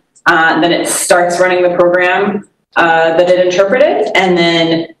run, then it starts running the program that it interpreted, and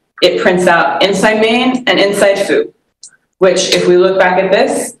then it prints out inside main and inside foo, which if we look back at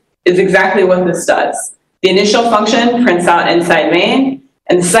this, is exactly what this does. The initial function prints out inside main,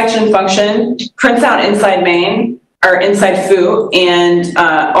 and the section function prints out inside main, or inside foo, and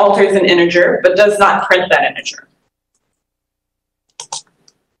alters an integer, but does not print that integer.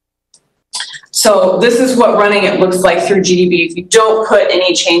 So this is what running it looks like through GDB. If you don't put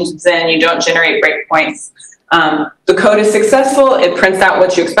any changes in, you don't generate breakpoints, the code is successful, it prints out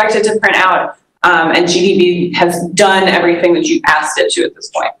what you expect it to print out, and GDB has done everything that you asked it to at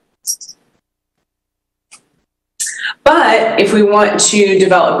this point. But if we want to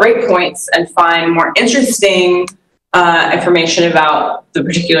develop breakpoints and find more interesting information about the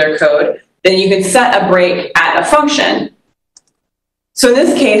particular code, then you can set a break at a function. So in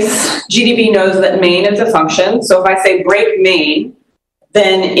this case, GDB knows that main is a function. So if I say break main,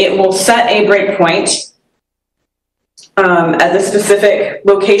 then it will set a breakpoint at the specific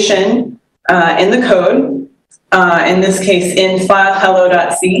location in the code, in this case in file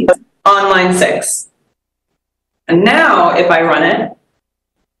hello.c on line 6. And now if I run it,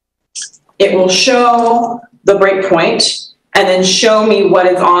 it will show the breakpoint and then show me what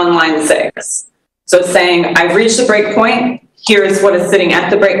is on line 6. So it's saying I've reached the breakpoint, here is what is sitting at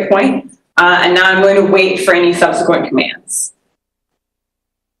the breakpoint, and now I'm going to wait for any subsequent commands.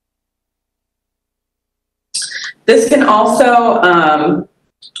 This can also,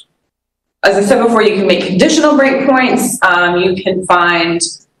 as I said before, you can make conditional breakpoints. You can find,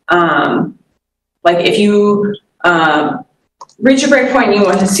 like if you reach a breakpoint and you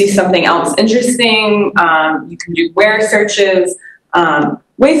want to see something else interesting, you can do where searches,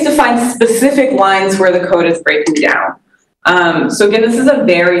 ways to find specific lines where the code is breaking down. So again, this is a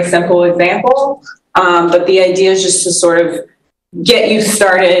very simple example, but the idea is just to sort of get you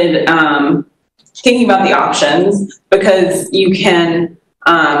started thinking about the options, because you can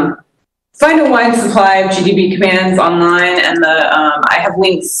find a wide supply of GDB commands online, and I have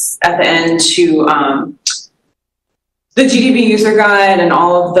links at the end to the GDB user guide and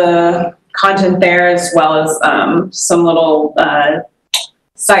all of the content there, as well as some little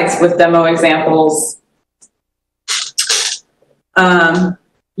sites with demo examples.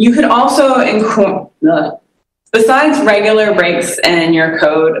 You could also include, besides regular breaks in your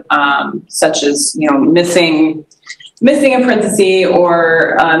code, such as missing a parenthesis,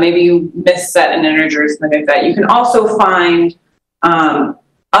 or maybe you misset an integer or something like that, you can also find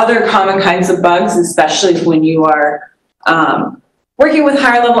other common kinds of bugs, especially when you are working with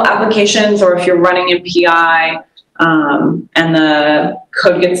higher level applications, or if you're running in PI and the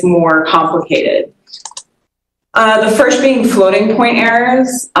code gets more complicated. The first being floating point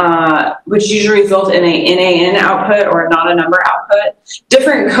errors, which usually result in a NaN output or not a number output.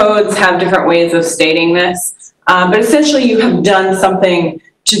 Different codes have different ways of stating this, but essentially you have done something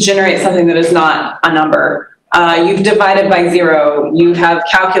to generate something that is not a number. You've divided by 0, you have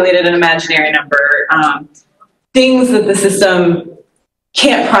calculated an imaginary number, things that the system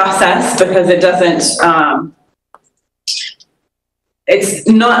can't process because it doesn't, it's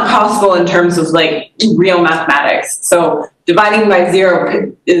not possible in terms of like real mathematics. So dividing by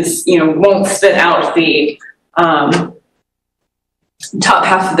 0 is, won't spit out the top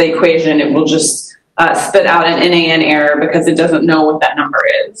half of the equation. It will just spit out an NaN error because it doesn't know what that number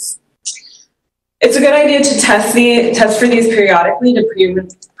is. It's a good idea to test for these periodically to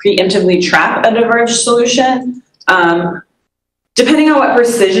preemptively trap a diverged solution. Depending on what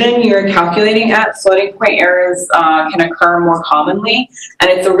precision you're calculating at, floating point errors can occur more commonly, and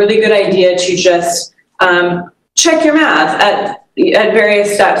it's a really good idea to just check your math at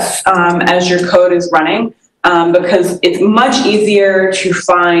various steps as your code is running, because it's much easier to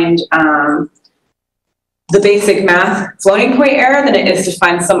find the basic math floating point error than it is to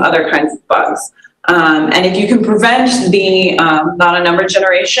find some other kinds of bugs. And if you can prevent the not a number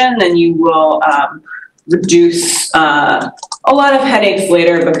generation, then you will reduce a lot of headaches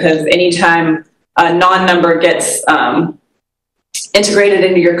later, because anytime a non-number gets integrated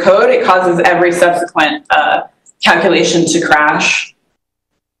into your code, it causes every subsequent calculation to crash.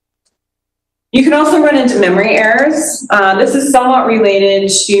 You can also run into memory errors. This is somewhat related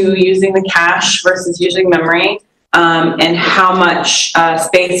to using the cache versus using memory, and how much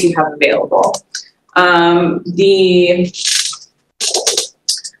space you have available. The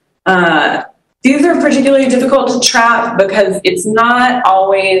These are particularly difficult to trap because it's not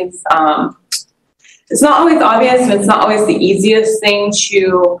always obvious, and it's not always the easiest thing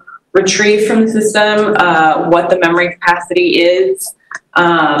to retrieve from the system what the memory capacity is,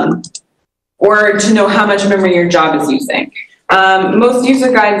 or to know how much memory your job is using. Most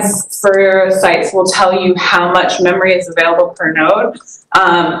user guides for sites will tell you how much memory is available per node,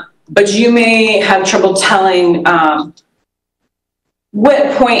 but you may have trouble telling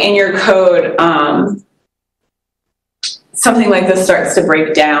what point in your code something like this starts to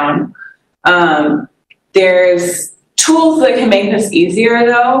break down. There's tools that can make this easier,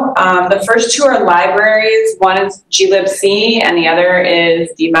 though. The first two are libraries. One is glibc, and the other is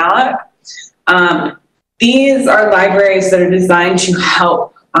dmalloc. These are libraries that are designed to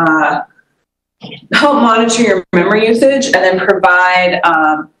help monitor your memory usage and then provide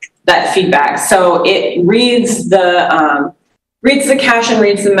that feedback. So it reads the cache and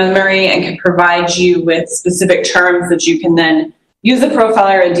reads the memory and can provide you with specific terms that you can then use the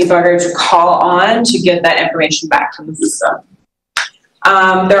profiler and debugger to call on to get that information back to the system.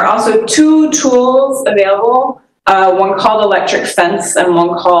 There are also two tools available, one called electric fence and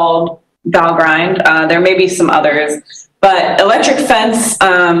one called Valgrind. There may be some others, but electric fence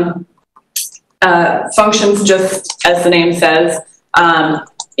functions just as the name says.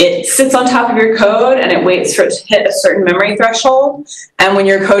 It sits on top of your code and it waits for it to hit a certain memory threshold. And when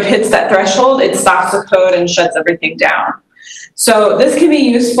your code hits that threshold, it stops the code and shuts everything down. So this can be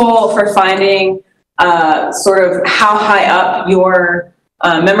useful for finding sort of how high up your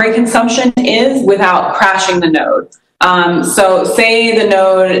memory consumption is without crashing the node. So say the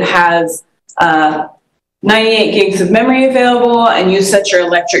node has 98 gigs of memory available and you set your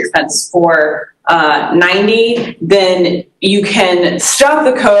electric fence for 90, then you can stop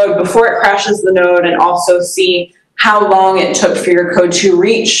the code before it crashes the node and also see how long it took for your code to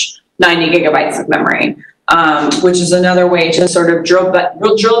reach 90 gigabytes of memory, which is another way to sort of drill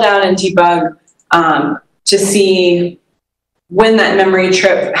down and debug to see when that memory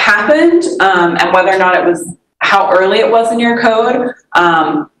trip happened and whether or not it was how early it was in your code.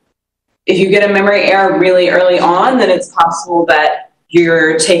 If you get a memory error really early on, then it's possible that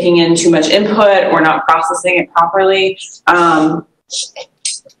you're taking in too much input or not processing it properly.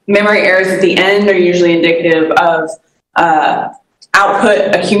 Memory errors at the end are usually indicative of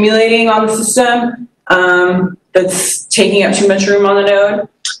output accumulating on the system that's taking up too much room on the node.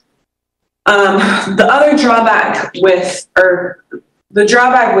 The other drawback with,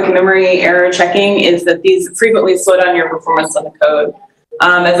 memory error checking is that these frequently slow down your performance on the code.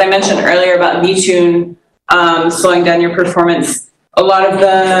 As I mentioned earlier about vTune slowing down your performance, a lot of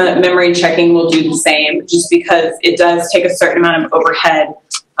the memory checking will do the same, just because it does take a certain amount of overhead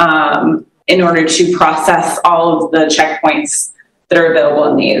in order to process all of the checkpoints that are available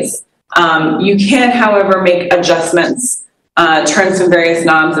in these. You can, however, make adjustments, turn some various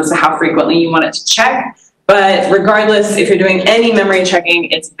knobs as to how frequently you want it to check. But regardless, if you're doing any memory checking,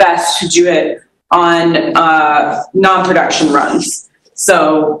 it's best to do it on non-production runs.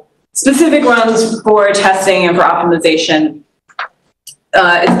 So specific runs for testing and for optimization,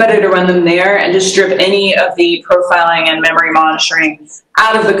 it's better to run them there and just strip any of the profiling and memory monitoring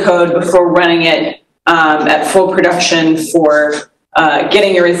out of the code before running it at full production for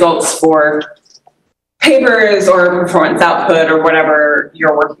getting your results for papers or performance output or whatever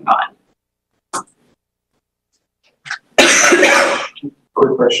you're working on.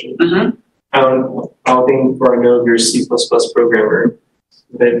 Quick question. Mm-hmm. I don't think for I know you're a C++ programmer,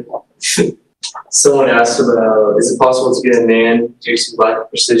 but someone asked about, is it possible to get a NAND due to lack of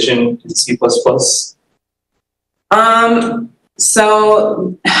precision in C++?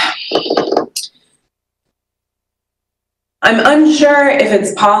 So I'm unsure if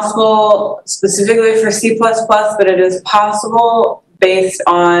it's possible specifically for C++, but it is possible based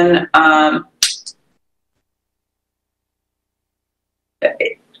on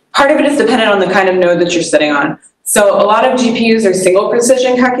part of it is dependent on the kind of node that you're sitting on. So a lot of GPUs are single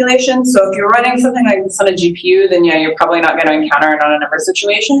precision calculations. So if you're running something like this on a GPU, then yeah, you're probably not going to encounter an on a number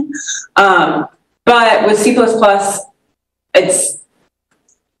situation. But with C++,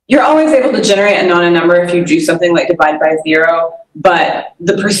 you're always able to generate a non-number if you do something like divide by 0, but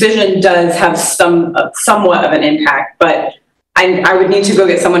the precision does have somewhat of an impact. But I would need to go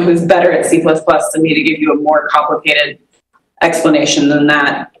get someone who's better at C++ than me to give you a more complicated explanation than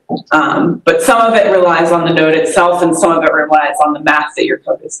that. But some of it relies on the node itself, and some of it relies on the math that your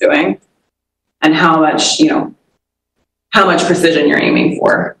code is doing, and how much precision you're aiming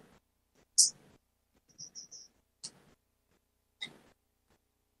for.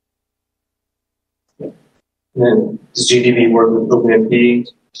 And then does GDB work with OpenMP?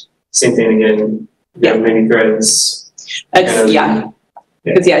 Same thing again. You have many threads. Yeah.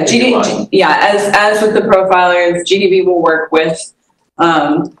 Because as with the profilers, GDB will work with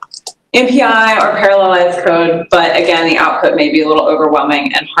MPI or parallelized code, but again, the output may be a little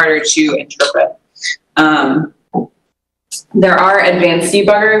overwhelming and harder to interpret. There are advanced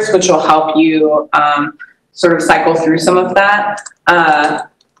debuggers which will help you sort of cycle through some of that.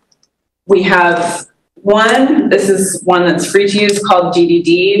 We have one, this is one that's free to use called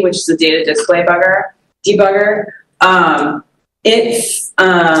DDD, which is a data display debugger.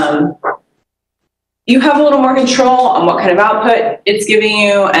 You have a little more control on what kind of output it's giving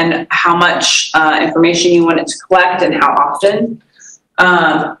you and how much information you want it to collect and how often.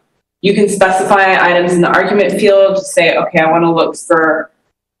 You can specify items in the argument field to say, okay, I want to look for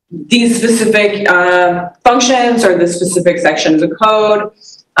these specific functions or this specific section of the code.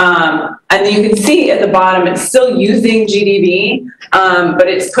 And then you can see at the bottom, it's still using GDB, but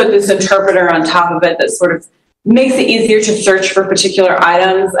it's put this interpreter on top of it that sort of makes it easier to search for particular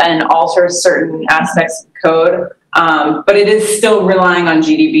items and alter certain aspects of the code. But it is still relying on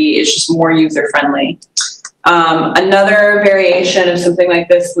GDB. It's just more user-friendly. Another variation of something like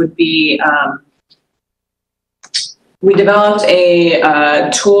this would be, we developed a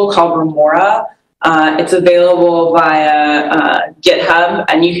tool called Remora. It's available via GitHub,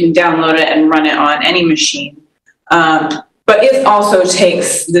 and you can download it and run it on any machine. But it also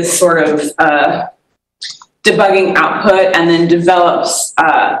takes this sort of debugging output and then develops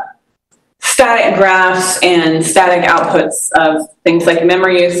static graphs and static outputs of things like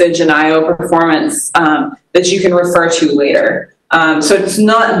memory usage and I/O performance that you can refer to later. So it's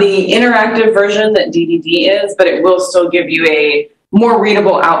not the interactive version that DDD is, but it will still give you a more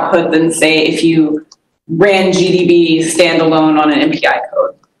readable output than, say, if you ran GDB standalone on an MPI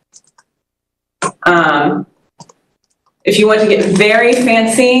code. If you want to get very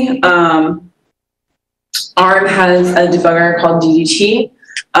fancy, ARM has a debugger called DDT.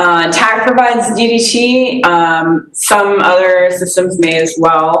 TAC provides DDT. Some other systems may as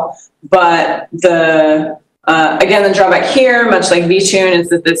well, but again, the drawback here, much like vTune, is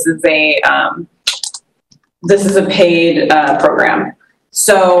that this is a paid program.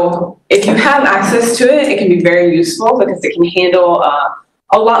 So if you have access to it, it can be very useful because it can handle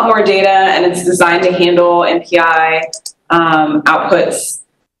a lot more data, and it's designed to handle MPI outputs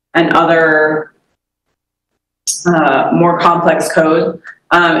and other more complex code.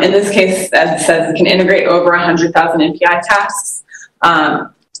 In this case, as it says, it can integrate over 100,000 MPI tasks.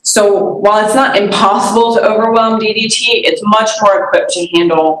 So while it's not impossible to overwhelm DDT, it's much more equipped to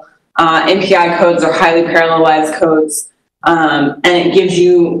handle MPI codes or highly parallelized codes. And it gives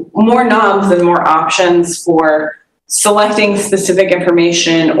you more knobs and more options for selecting specific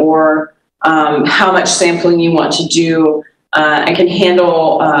information or how much sampling you want to do. It can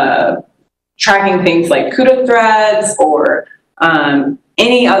handle tracking things like CUDA threads or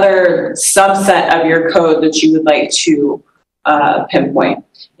any other subset of your code that you would like to pinpoint.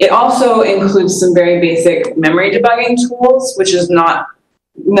 It also includes some very basic memory debugging tools, which is not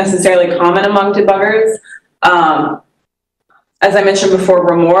necessarily common among debuggers. As I mentioned before,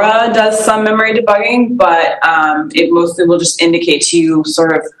 Remora does some memory debugging, but it mostly will just indicate to you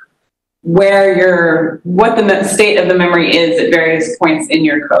sort of what the state of the memory is at various points in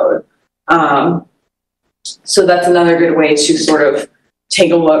your code. So that's another good way to sort of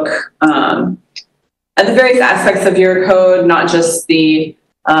take a look at the various aspects of your code, not just the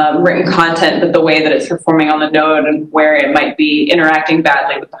written content, but the way that it's performing on the node and where it might be interacting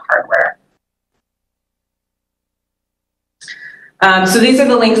badly with the hardware. So these are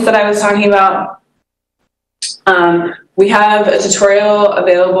the links that I was talking about. We have a tutorial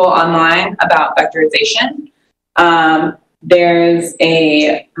available online about vectorization. There's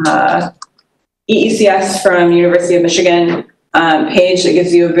a EECS from University of Michigan page that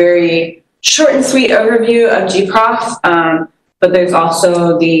gives you a very short and sweet overview of gprof, but there's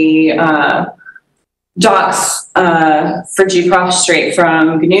also the docs for gprof straight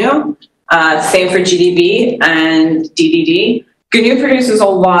from GNU, same for GDB and DDD. GNU produces a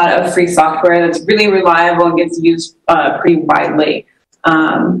lot of free software that's really reliable and gets used pretty widely.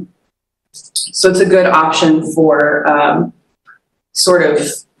 So it's a good option for sort of,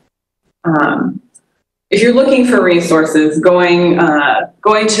 if you're looking for resources, going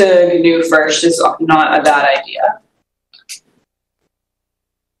to GNU first is not a bad idea.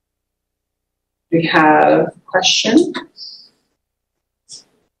 We have a question?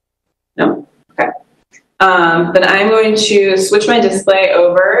 No? Okay. Then I'm going to switch my display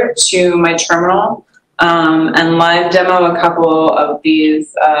over to my terminal and live demo a couple of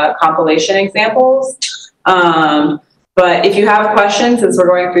these compilation examples. But But if you have questions as we're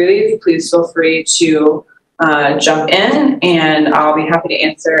going through these, please feel free to jump in, and I'll be happy to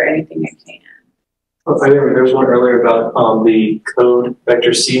answer anything I can. I remember there was one earlier about the code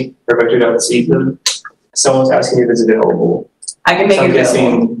vector.c or vector.c code. Someone was asking if it's available. I can make it available. I'm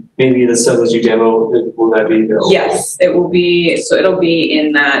guessing maybe the stuff that you demo, will that be available? Yes, it will be. So it'll be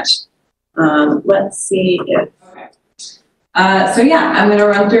in that. Let's see if. Okay. So yeah, I'm going to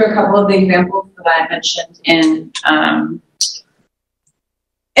run through a couple of the examples that I mentioned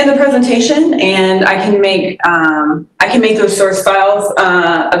in the presentation, and I can make those source files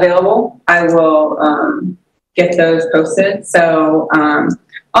available. I will get those posted. So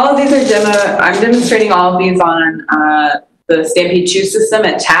all of these are I'm demonstrating all of these on the Stampede 2 system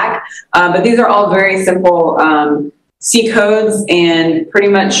at TAC, but these are all very simple C codes, and pretty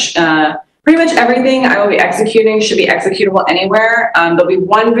much everything I will be executing should be executable anywhere. There'll be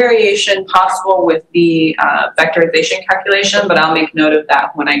one variation possible with the vectorization calculation, but I'll make note of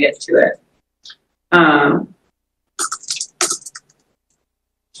that when I get to it. Oh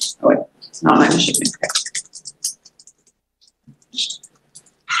wait, it's not my machine. Okay.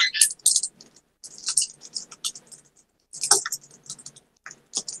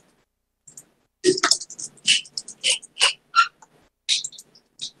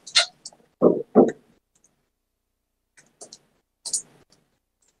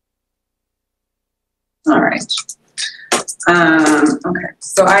 All right. Okay,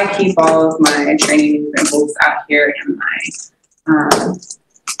 so I keep all of my training examples out here in my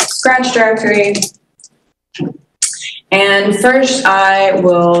Scratch directory. And first I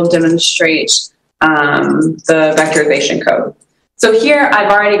will demonstrate the vectorization code. So here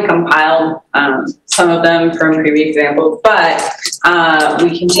I've already compiled some of them from previous examples, but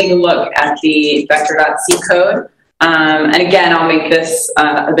we can take a look at the vector.c code. And again, I'll make this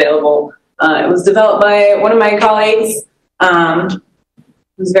available. It was developed by one of my colleagues,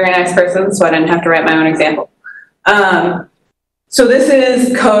 who's a very nice person, so I didn't have to write my own example. So this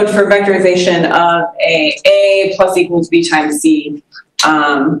is code for vectorization of A plus equals B times C.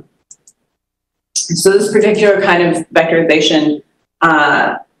 So this particular kind of vectorization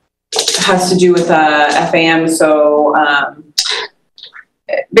has to do with FAM. So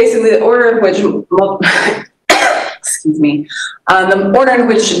basically the order in which excuse me, the order in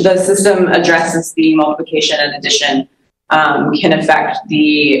which the system addresses the multiplication and addition can affect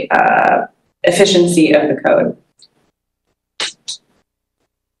the efficiency of the code.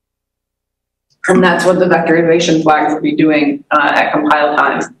 And that's what the vectorization flags will be doing at compile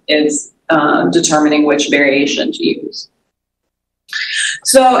time, is determining which variation to use.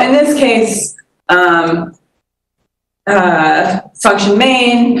 So in this case, function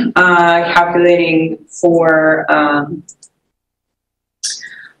main, calculating for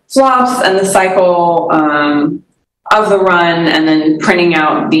flops and the cycle of the run, and then printing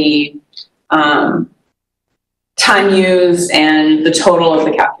out the time used and the total of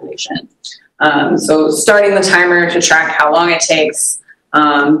the calculation. So starting the timer to track how long it takes,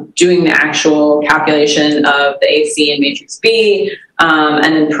 doing the actual calculation of the AC in matrix B, and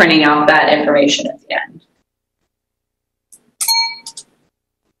then printing out that information at the end.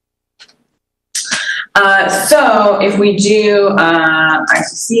 So if we do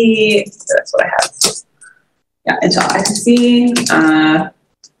ICC, that's what I have. Yeah, it's all ICC.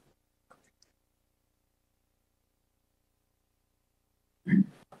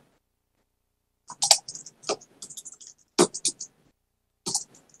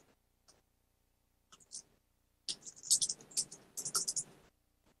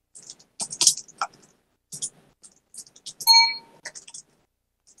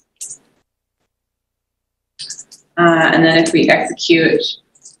 And then if we execute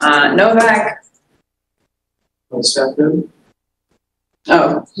Novak.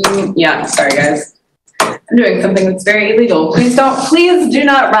 Oh, yeah, sorry guys. I'm doing something that's very illegal. Please do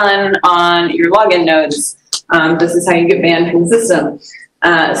not run on your login nodes. This is how you get banned from the system.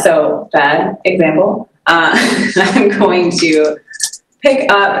 So bad example. I'm going to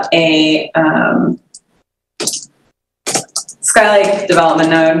pick up a Skylake development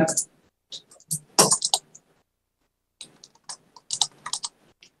node.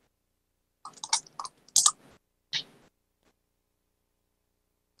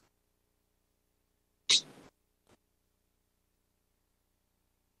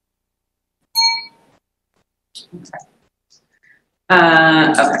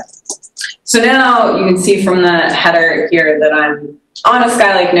 Okay. So now you can see from the header here that I'm on a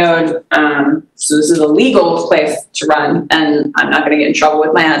Skylake node. So this is a legal place to run, and I'm not going to get in trouble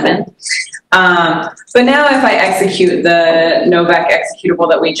with my admin. But now if I execute the Novak executable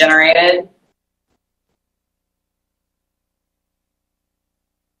that we generated,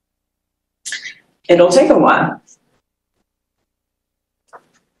 it'll take a while.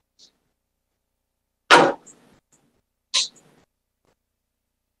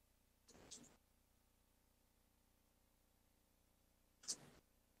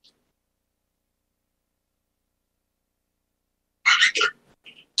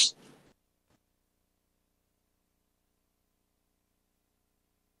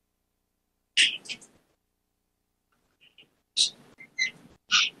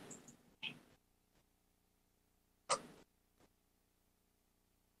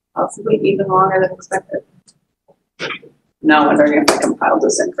 Possibly even longer than expected. Now I'm wondering if I compiled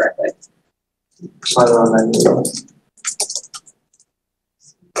this incorrectly.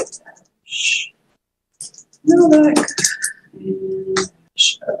 No back. And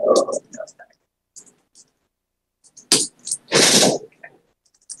show no back.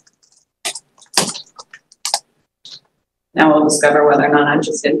 Now we'll discover whether or not I'm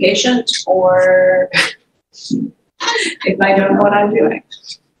just impatient or if I don't know what I'm doing.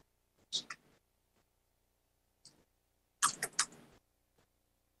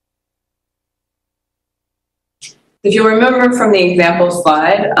 If you remember from the example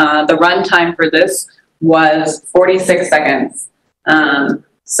slide, the runtime for this was 46 seconds.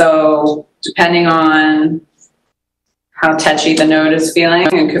 So depending on how touchy the node is feeling,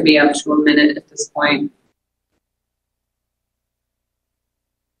 it could be up to a minute at this point.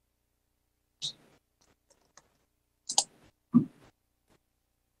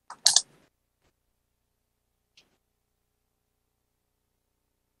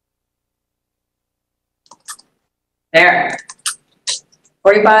 There,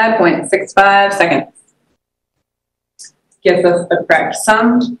 45.65 seconds. Gives us the correct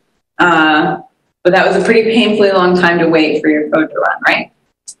sum, but that was a pretty painfully long time to wait for your code to run, right?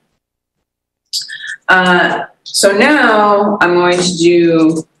 So now I'm going to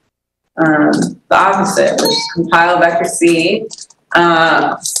do the opposite, which is compile vector C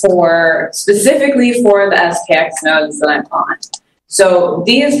specifically for the SKX nodes that I'm on. So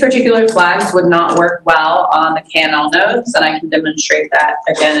these particular flags would not work well on the KNL nodes, and I can demonstrate that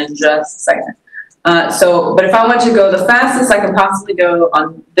again in just a second. But if I want to go the fastest I can possibly go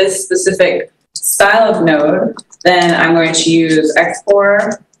on this specific style of node, then I'm going to use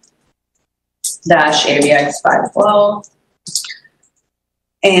Explorer-AVX512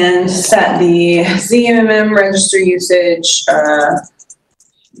 and set the ZMMM register usage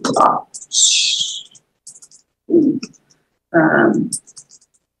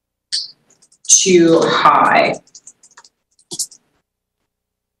to high.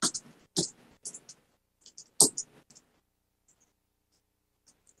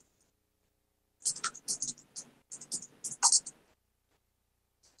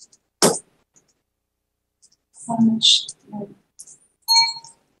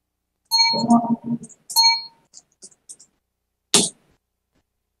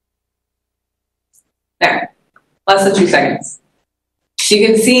 There, less than 2 seconds. So you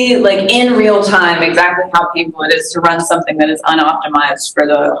can see, like, in real time, exactly how painful it is to run something that is unoptimized for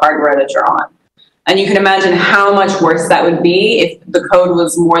the hardware that you're on. And you can imagine how much worse that would be if the code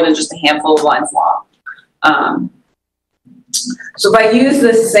was more than just a handful of lines long. So if I use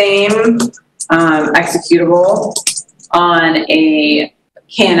the same executable on a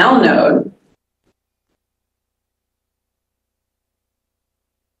KNL node,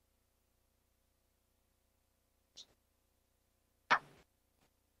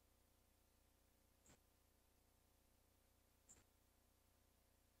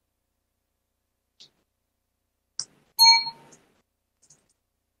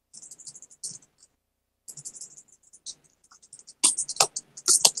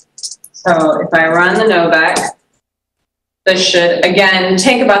 so if I run the novec, this should, again,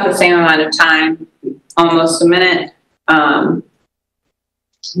 take about the same amount of time, almost a minute, because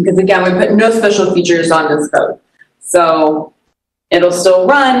again, we put no special features on this code. So it'll still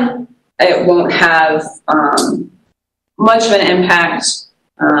run, it won't have much of an impact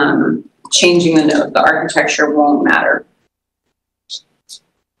changing the node. The architecture won't matter.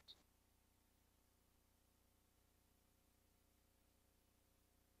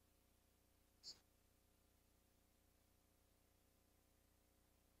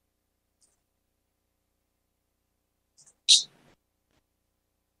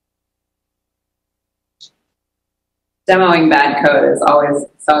 Demoing bad code is always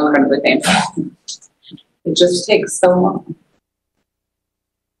so incredibly painful. It just takes so long.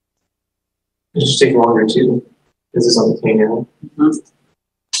 It should take longer too. This is on the KNL.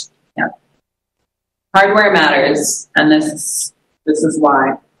 Yeah. Hardware matters, and this is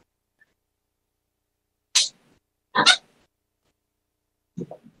why.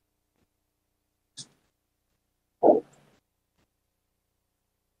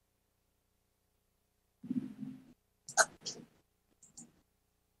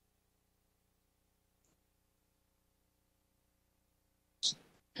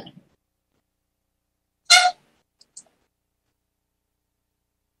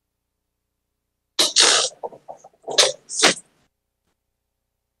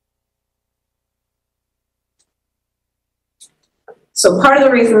 So part of the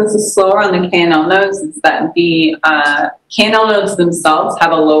reason this is slower on the KNL nodes is that the KNL nodes themselves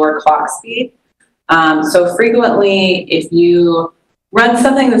have a lower clock speed. So frequently, if you run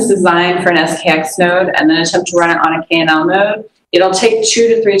something that's designed for an SKX node and then attempt to run it on a KNL node, it'll take 2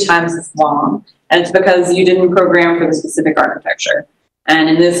 to 3 times as long. And it's because you didn't program for the specific architecture. And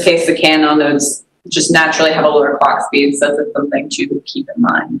in this case, the KNL nodes just naturally have a lower clock speed, so that's something to keep in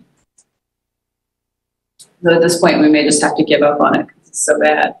mind. So at this point, we may just have to give up on it because it's so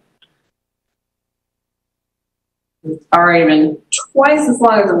bad. It's already been twice as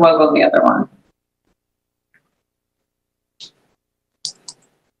long as it was on the other one.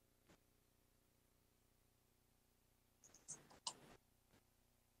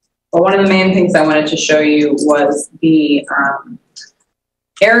 But one of the main things I wanted to show you was the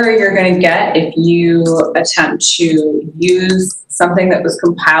error you're going to get if you attempt to use something that was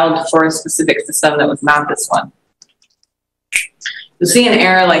compiled for a specific system that was not this one. You'll see an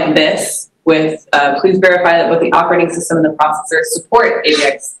error like this with, please verify that both the operating system and the processor support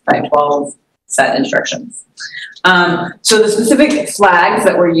AVX 512 set instructions. So the specific flags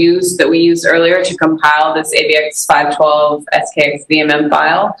that we used earlier to compile this AVX 512 SKX VMM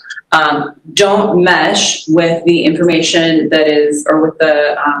file don't mesh with the information that is, or with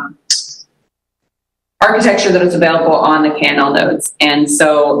the architecture that is available on the KNL nodes. And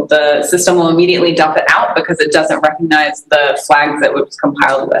so the system will immediately dump it out because it doesn't recognize the flags that it was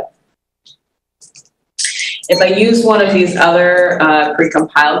compiled with. If I use one of these other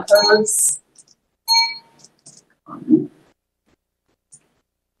pre-compiled codes,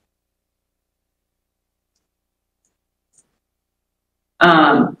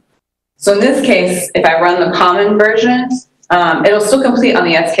 so in this case, if I run the common version, it'll still complete on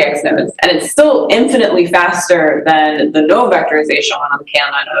the SKX nodes, and it's still infinitely faster than the no vectorization one on the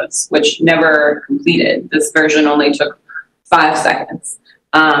KNL nodes, which never completed. This version only took 5 seconds.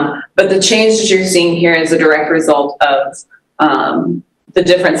 But the change that you're seeing here is a direct result of the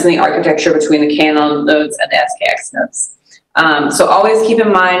difference in the architecture between the KNL nodes and the SKX nodes. So always keep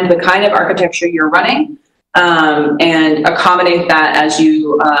in mind the kind of architecture you're running, and accommodate that as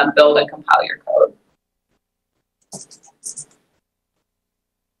you build and compile your code.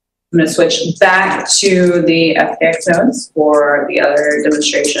 I'm going to switch back to the SKX nodes for the other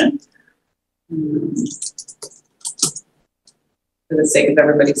demonstration, for the sake of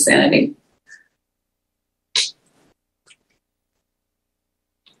everybody's sanity.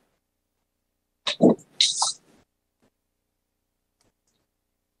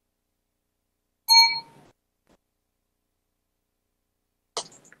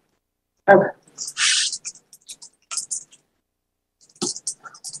 Okay.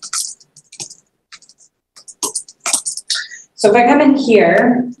 So if I come in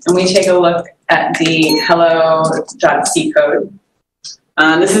here and we take a look at the hello.c code,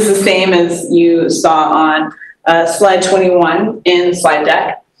 this is the same as you saw on slide 21 in the slide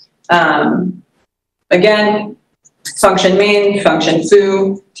deck. Again, function main, function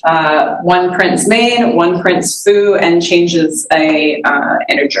foo, one prints main, one prints foo, and changes a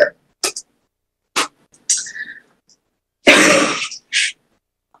integer.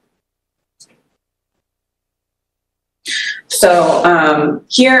 So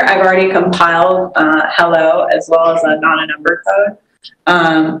here I've already compiled hello as well as a non-number code.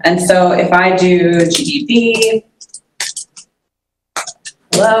 And so if I do GDB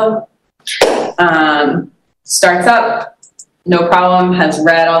hello, starts up, no problem, has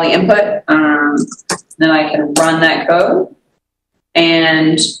read all the input. Then I can run that code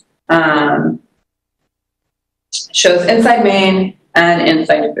and shows inside main and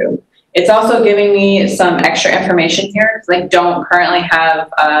inside foo. It's also giving me some extra information here because I don't currently have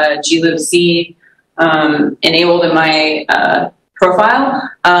glibc enabled in my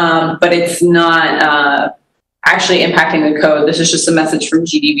profile, but it's not actually impacting the code. This is just a message from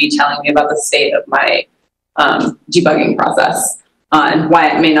GDB telling me about the state of my debugging process and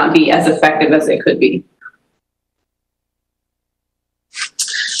why it may not be as effective as it could be.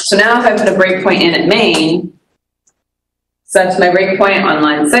 So now if I put a breakpoint in at main, so that's my breakpoint on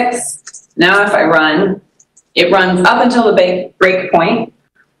line 6. Now if I run, it runs up until the breakpoint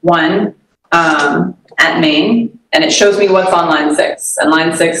 1 at main, and it shows me what's on line 6. And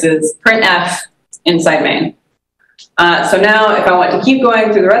line 6 is printf inside main. So now if I want to keep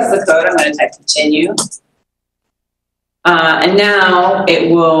going through the rest of the code, I'm going to type continue. And now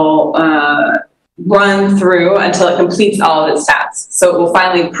it will run through until it completes all of its tasks. So it will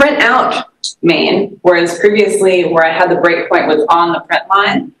finally print out main, whereas previously where I had the breakpoint was on the print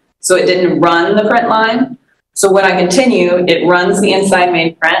line, so it didn't run the print line. So when I continue, it runs the inside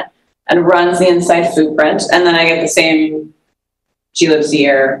main print and runs the inside foo print, and then I get the same glibc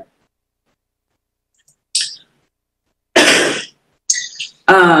error.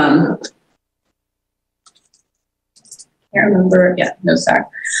 Can't remember, yeah, no stack.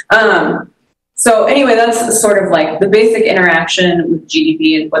 So anyway, that's sort of like the basic interaction with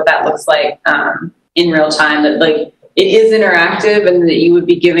GDB and what that looks like in real time, that like it is interactive and that you would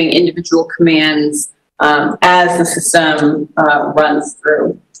be giving individual commands as the system runs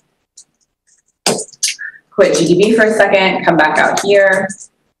through. Quit GDB for a second, come back out here.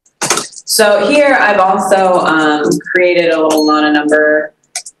 So here I've also created a little non-number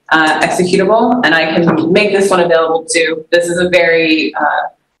executable, and I can make this one available too. This is a very,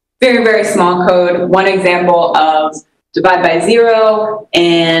 very small code. One example of divide by 0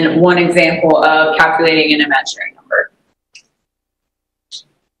 and one example of calculating an imaginary number.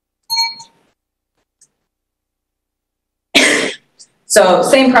 So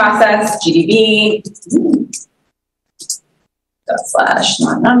same process, GDB, /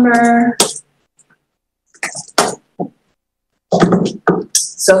 non-number.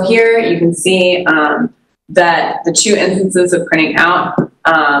 So here you can see that the two instances of printing out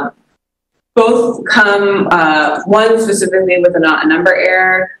both come, one specifically with a not a number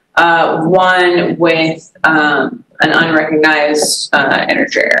error, one with an unrecognized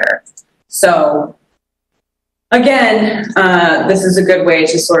integer error. So again, this is a good way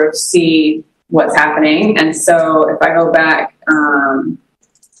to sort of see what's happening. And so if I go back, I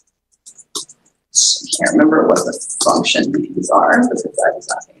can't remember what the function names are because I was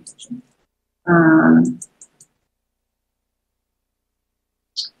not paying attention.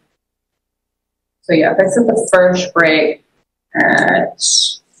 So yeah, if I set the first break at,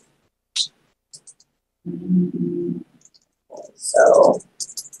 so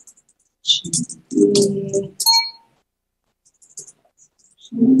GDB,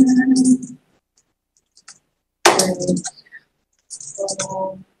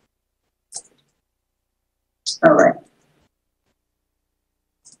 all right.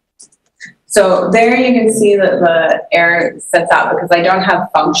 So there you can see that the error sets out because I don't have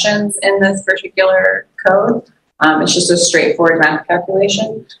functions in this particular code. It's just a straightforward math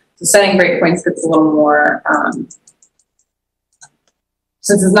calculation. So setting breakpoints gets a little more,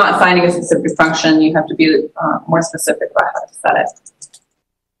 since it's not finding a specific function, you have to be more specific about how to set it.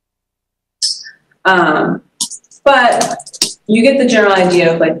 But you get the general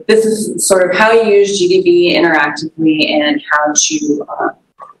idea of like, this is sort of how you use GDB interactively and how to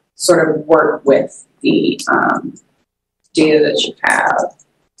sort of work with the data that you have.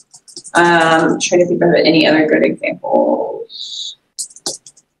 Trying to think of any other good examples.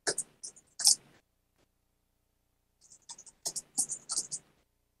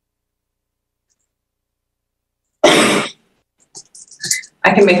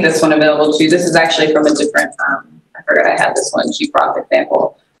 I can make this one available too. This is actually from a different, I forgot I had this one, gprof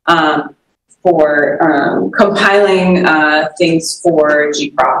example, for compiling things for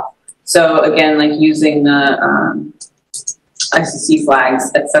gprof. So again, like using the ICC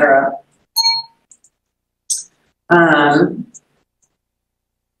flags, etc.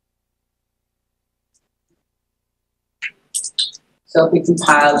 So if we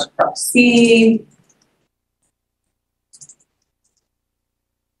compile gprof C,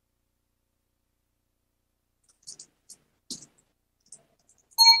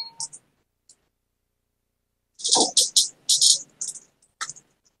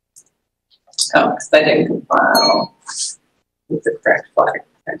 oh, because I didn't compile with the correct flag.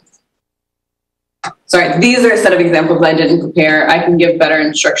 Okay. Sorry, these are a set of examples I didn't prepare. I can give better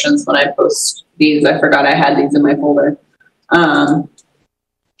instructions when I post these. I forgot I had these in my folder.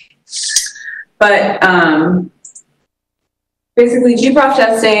 Basically gprof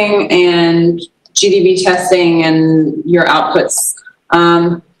testing and GDB testing and your outputs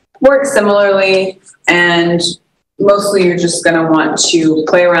work similarly, and mostly you're just going to want to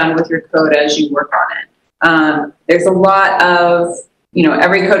play around with your code as you work on it. There's a lot of,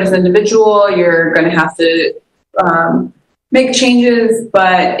 every code is individual. You're going to have to make changes,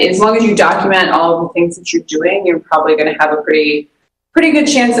 but as long as you document all of the things that you're doing, you're probably going to have a pretty good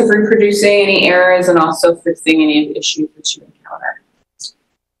chance of reproducing any errors and also fixing any issues that you encounter.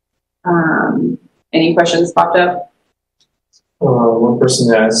 Any questions popped up? One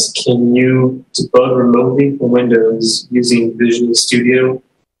person asked, can you debug remotely from Windows using Visual Studio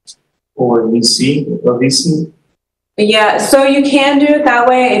or VC? Yeah, so you can do it that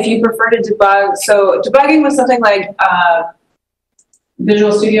way if you prefer to debug. So debugging with something like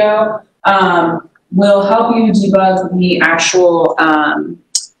Visual Studio will help you debug the actual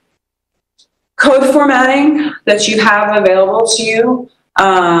code formatting that you have available to you.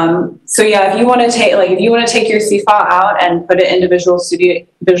 So yeah, if you want to take your C file out and put it into Visual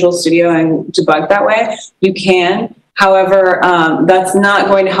Studio and debug that way, you can. However, that's not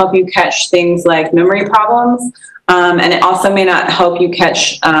going to help you catch things like memory problems, and it also may not help you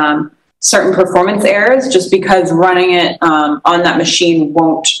catch certain performance errors, just because running it on that machine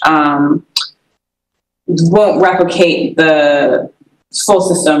won't replicate the full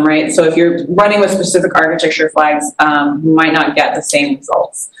system, right? So if you're running with specific architecture flags, you might not get the same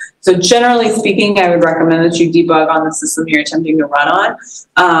results. So generally speaking, I would recommend that you debug on the system you're attempting to run on.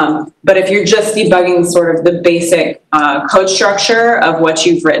 But if you're just debugging sort of the basic code structure of what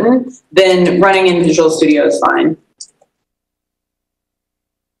you've written, then running in Visual Studio is fine.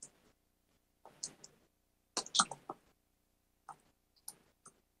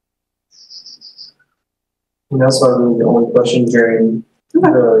 And that's probably the only question during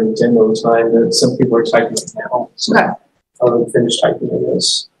the demo time that some people are typing it now. So I'll finish typing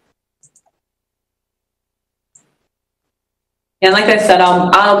this. And like I said,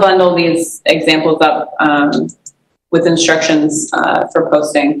 I'll bundle these examples up with instructions for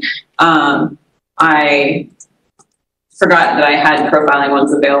posting. I forgot that I had profiling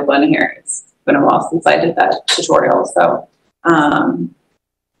ones available in here. It's been a while since I did that tutorial. So,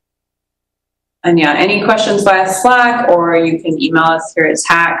 and yeah, any questions via Slack, or you can email us here at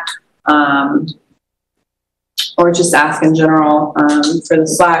Hack, or just ask in general for the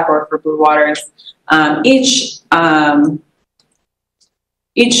Slack or for Blue Waters. Each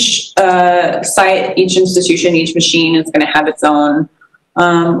site, each institution, each machine is going to have its own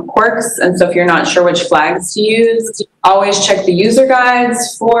quirks. And so if you're not sure which flags to use, always check the user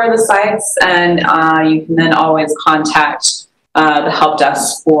guides for the sites, and you can then always contact the help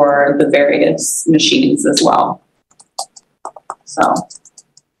desk for the various machines as well. So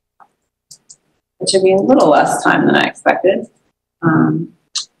it should be a little less time than I expected.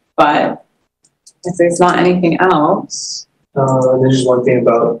 But if there's not anything else. There's just one thing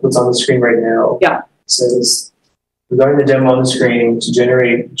about what's on the screen right now. Yeah. It says, regarding the demo on the screen, to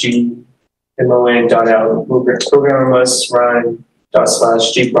generate gmon.out, programmer must run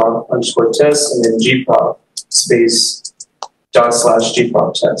 /gproc_test and then gproc space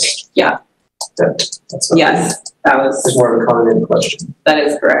 /gproc test. Yeah. That's yes, that was. There's more of a comment question. That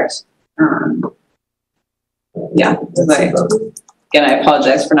is correct. Yeah. Again, I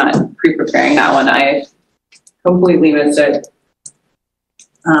apologize for not pre-preparing that one. I completely missed it.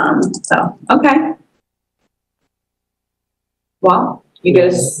 So, okay. Well, you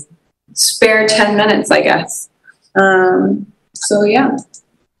get a spare 10 minutes, I guess. So yeah,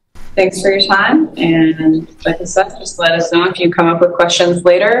 thanks for your time. And like I said, just let us know if you come up with questions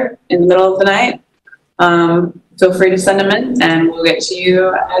later in the middle of the night. Feel free to send them in and we'll get to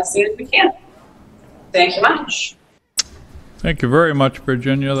you as soon as we can. Thank you much. Thank you very much,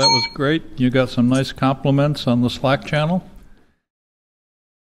 Virginia. That was great. You got some nice compliments on the Slack channel.